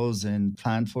burials and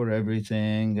plan for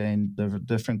everything. And there are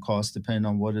different costs depending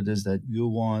on what it is that you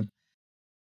want.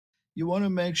 You want to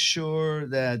make sure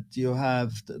that you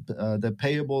have the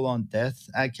payable on death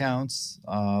accounts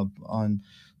on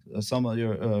some of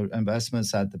your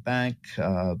investments at the bank,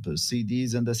 the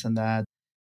CDs and this and that.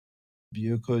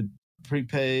 You could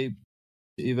prepay,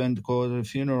 even go to the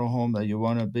funeral home that you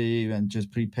want to be and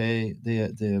just prepay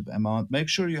the amount. Make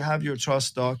sure you have your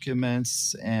trust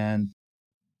documents and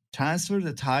transfer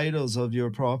the titles of your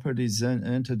properties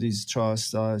into these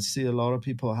trusts. I see a lot of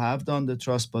people have done the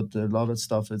trust, but a lot of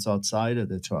stuff is outside of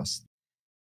the trust.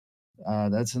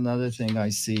 That's another thing I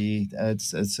see.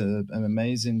 It's an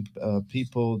amazing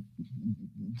people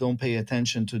don't pay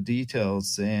attention to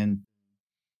details. And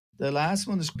the last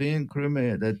one is being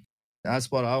cremated. That's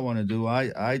what I want to do.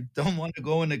 I don't want to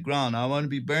go in the ground. I want to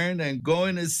be burned and go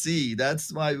in the sea.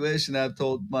 That's my wish. And I've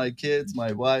told my kids,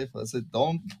 my wife, I said,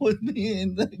 don't put me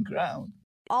in the ground.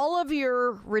 All of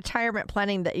your retirement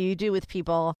planning that you do with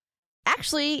people,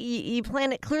 actually, you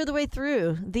plan it clear the way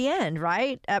through the end,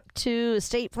 right? Up to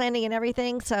estate planning and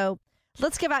everything. So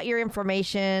let's give out your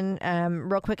information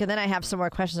real quick. And then I have some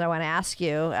more questions I want to ask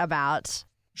you about.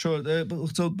 Sure.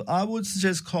 So I would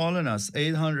suggest calling us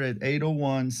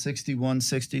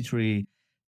 800-801-6163,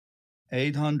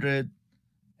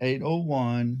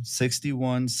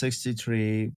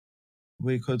 800-801-6163.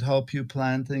 We could help you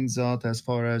plan things out as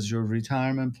far as your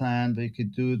retirement plan. We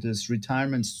could do this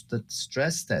retirement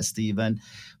stress test even,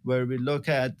 where we look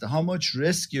at how much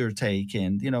risk you're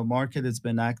taking. Market has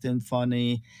been acting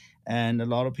funny. And a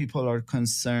lot of people are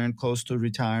concerned close to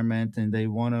retirement, and they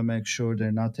want to make sure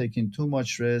they're not taking too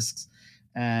much risks.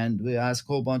 And we ask a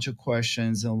whole bunch of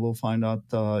questions, and we'll find out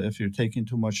if you're taking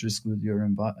too much risk with your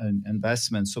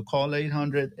investment. So call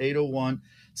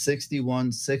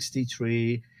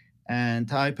 800-801-6163 and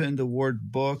type in the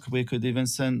word book. We could even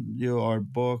send you our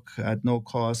book at no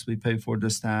cost. We pay for the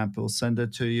stamp. We'll send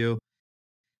it to you.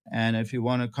 And if you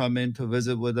want to come in to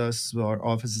visit with us, our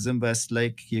office is in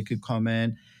Westlake. You could come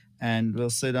in. And we'll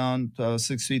sit down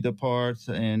 6 feet apart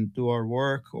and do our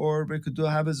work, or we could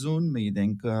have a Zoom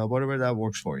meeting, whatever that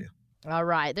works for you. All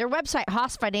right. Their website,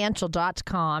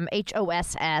 hossfinancial.com,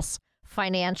 HOSS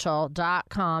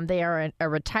financial.com. They are a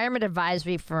retirement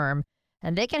advisory firm,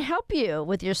 and they can help you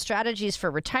with your strategies for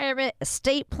retirement,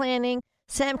 estate planning.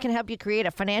 Sam can help you create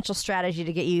a financial strategy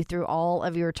to get you through all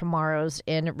of your tomorrows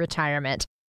in retirement.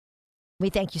 We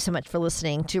thank you so much for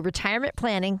listening to Retirement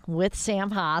Planning with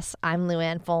Sam Hoss. I'm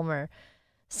Luann Fulmer.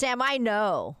 Sam, I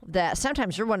know that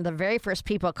sometimes you're one of the very first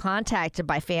people contacted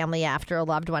by family after a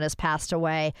loved one has passed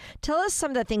away. Tell us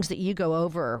some of the things that you go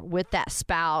over with that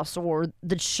spouse or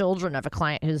the children of a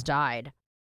client who's died.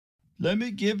 Let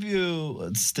me give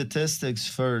you statistics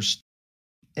first.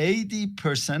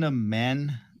 80% of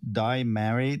men die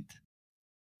married,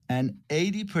 and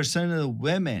 80% of the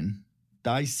women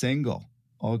die single.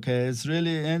 Okay, it's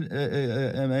really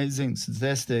amazing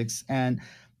statistics. And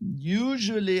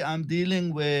usually I'm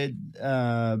dealing with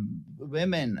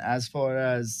women as far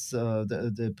as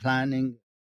the planning.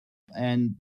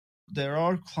 And there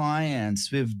are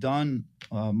clients, we've done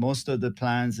most of the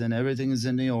plans and everything is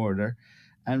in the order.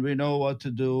 And we know what to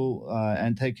do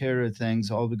and take care of things.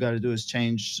 All we got to do is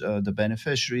change the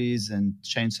beneficiaries and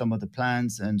change some of the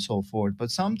plans and so forth.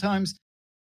 But sometimes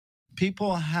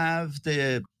people have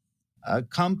the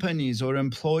companies or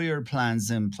employer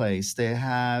plans in place. They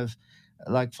have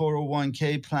like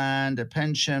 401k plan, the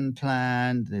pension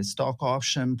plan, the stock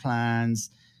option plans,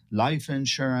 life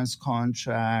insurance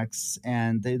contracts,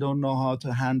 and they don't know how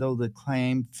to handle the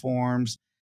claim forms.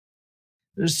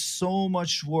 There's so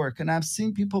much work, and I've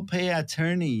seen people pay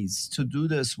attorneys to do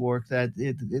this work that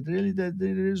it really,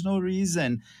 there's no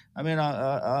reason. I mean,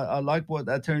 I like what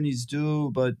attorneys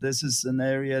do, but this is an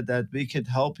area that we could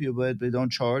help you with. We don't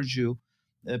charge you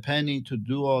a penny to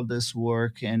do all this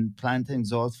work and plan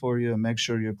things out for you and make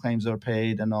sure your claims are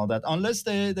paid and all that. Unless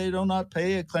they do not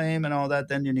pay a claim and all that,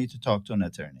 then you need to talk to an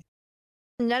attorney.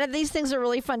 None of these things are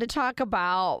really fun to talk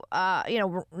about.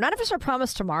 None of us are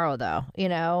promised tomorrow, though,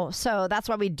 so that's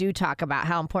why we do talk about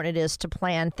how important it is to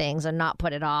plan things and not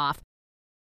put it off.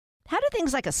 How do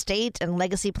things like estate and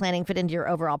legacy planning fit into your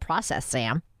overall process,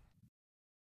 Sam?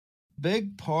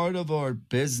 Big part of our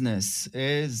business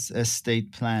is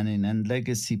estate planning and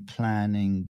legacy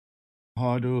planning.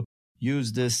 How to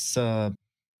use this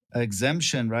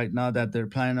exemption right now that they're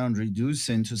planning on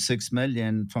reducing to 6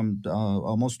 million from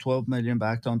almost 12 million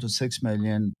back down to 6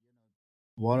 million.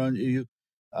 Why don't you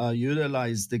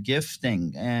utilize the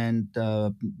gifting and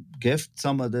gift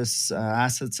some of this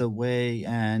assets away,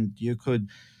 and you could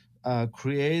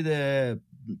create a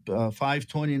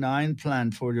 529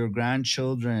 plan for your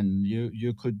grandchildren.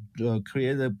 You could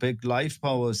create a big life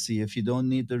policy. If you don't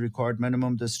need the required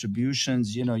minimum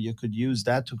distributions, you could use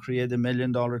that to create $1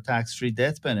 million tax-free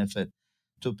death benefit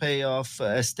to pay off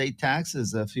estate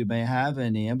taxes if you may have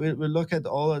any. And we look at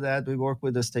all of that. We work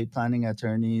with estate planning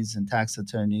attorneys and tax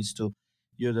attorneys to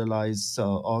utilize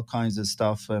all kinds of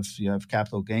stuff. If you have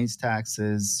capital gains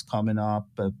taxes coming up,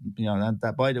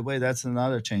 that, by the way, that's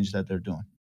another change that they're doing.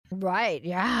 Right.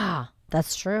 Yeah,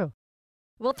 that's true.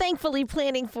 Well, thankfully,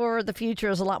 planning for the future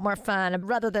is a lot more fun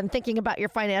rather than thinking about your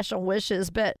financial wishes.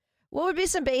 But what would be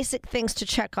some basic things to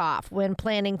check off when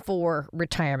planning for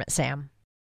retirement, Sam?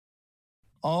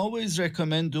 Always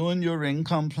recommend doing your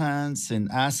income plans and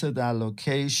asset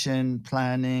allocation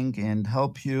planning, and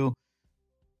help you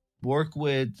work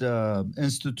with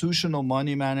institutional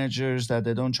money managers that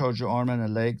they don't charge your arm and a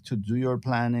leg to do your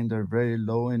planning. They're very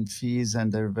low in fees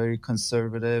and they're very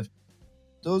conservative.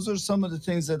 Those are some of the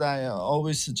things that I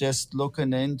always suggest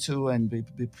looking into, and we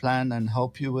plan and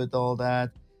help you with all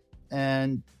that.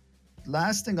 And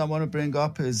last thing I want to bring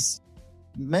up is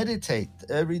meditate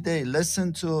every day.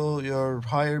 Listen to your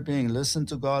higher being. Listen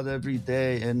to God every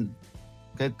day and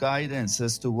get guidance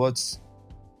as to what's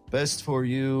best for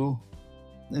you.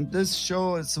 And this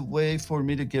show is a way for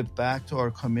me to give back to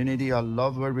our community. I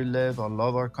love where we live. I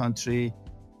love our country.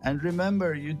 And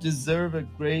remember, you deserve a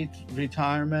great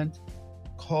retirement.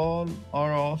 Call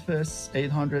our office,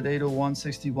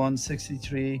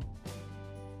 800-801-6163.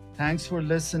 Thanks for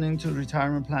listening to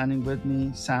Retirement Planning with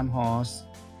me, Sam Hoss.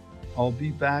 I'll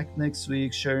be back next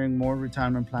week sharing more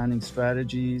retirement planning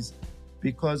strategies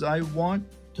because I want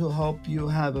to help you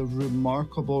have a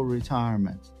remarkable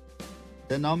retirement.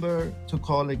 The number to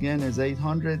call again is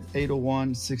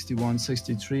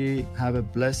 800-801-6163. Have a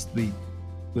blessed week.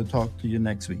 We'll talk to you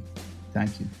next week.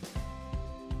 Thank you.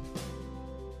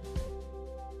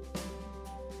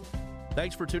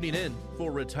 Thanks for tuning in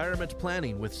for Retirement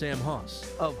Planning with Sam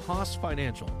Hoss of Hoss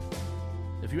Financial.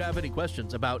 If you have any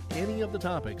questions about any of the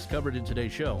topics covered in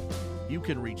today's show, you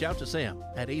can reach out to Sam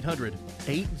at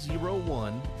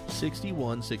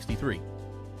 800-801-6163.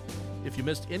 If you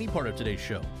missed any part of today's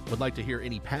show, would like to hear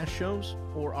any past shows,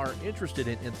 or are interested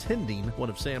in attending one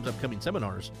of Sam's upcoming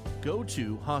seminars, go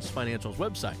to Haas Financial's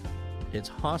website. It's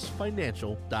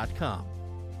haasfinancial.com.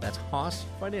 That's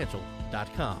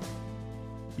haasfinancial.com.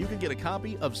 You can get a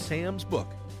copy of Sam's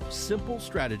book, Simple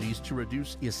Strategies to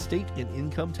Reduce Estate and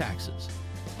Income Taxes.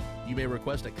 You may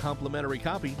request a complimentary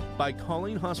copy by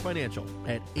calling Haas Financial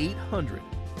at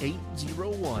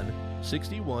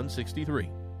 800-801-6163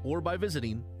 or by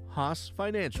visiting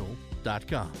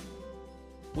haasfinancial.com.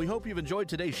 We hope you've enjoyed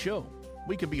today's show.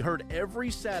 We can be heard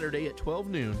every Saturday at 12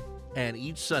 noon and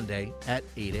each Sunday at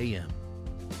 8 a.m.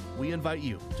 We invite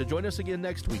you to join us again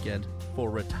next weekend for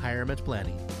Retirement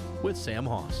Planning with Sam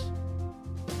Haas.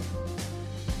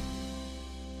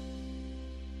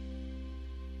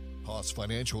 Haas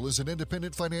Financial is an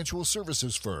independent financial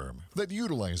services firm that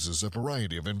utilizes a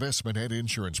variety of investment and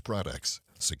insurance products.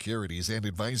 Securities and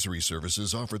advisory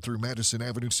services offered through Madison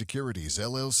Avenue Securities,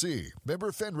 LLC,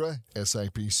 member FINRA,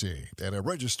 SIPC, and a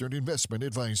registered investment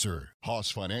advisor. Haas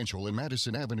Financial and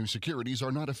Madison Avenue Securities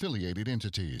are not affiliated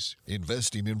entities.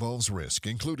 Investing involves risk,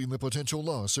 including the potential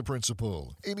loss of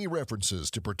principal. Any references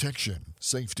to protection,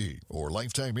 safety, or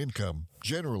lifetime income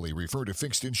generally refer to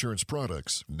fixed insurance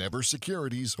products, never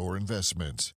securities or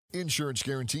investments. Insurance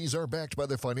guarantees are backed by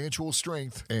the financial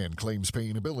strength and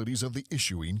claims-paying abilities of the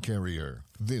issuing carrier.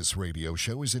 This radio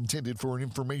show is intended for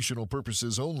informational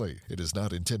purposes only. It is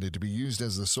not intended to be used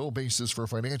as the sole basis for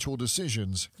financial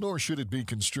decisions, nor should it be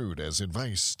construed as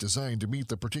advice designed to meet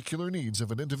the particular needs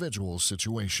of an individual's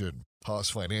situation.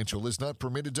 Haas Financial is not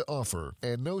permitted to offer,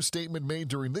 and no statement made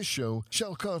during this show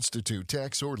shall constitute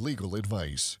tax or legal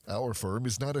advice. Our firm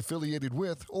is not affiliated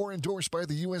with or endorsed by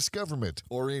the U.S. government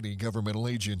or any governmental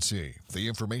agency. The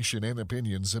information and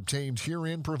opinions obtained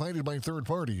herein provided by third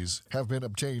parties have been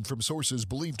obtained from sources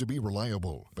believed to be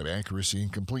reliable, but accuracy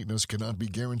and completeness cannot be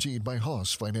guaranteed by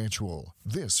Haas Financial.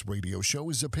 This radio show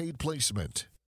is a paid placement.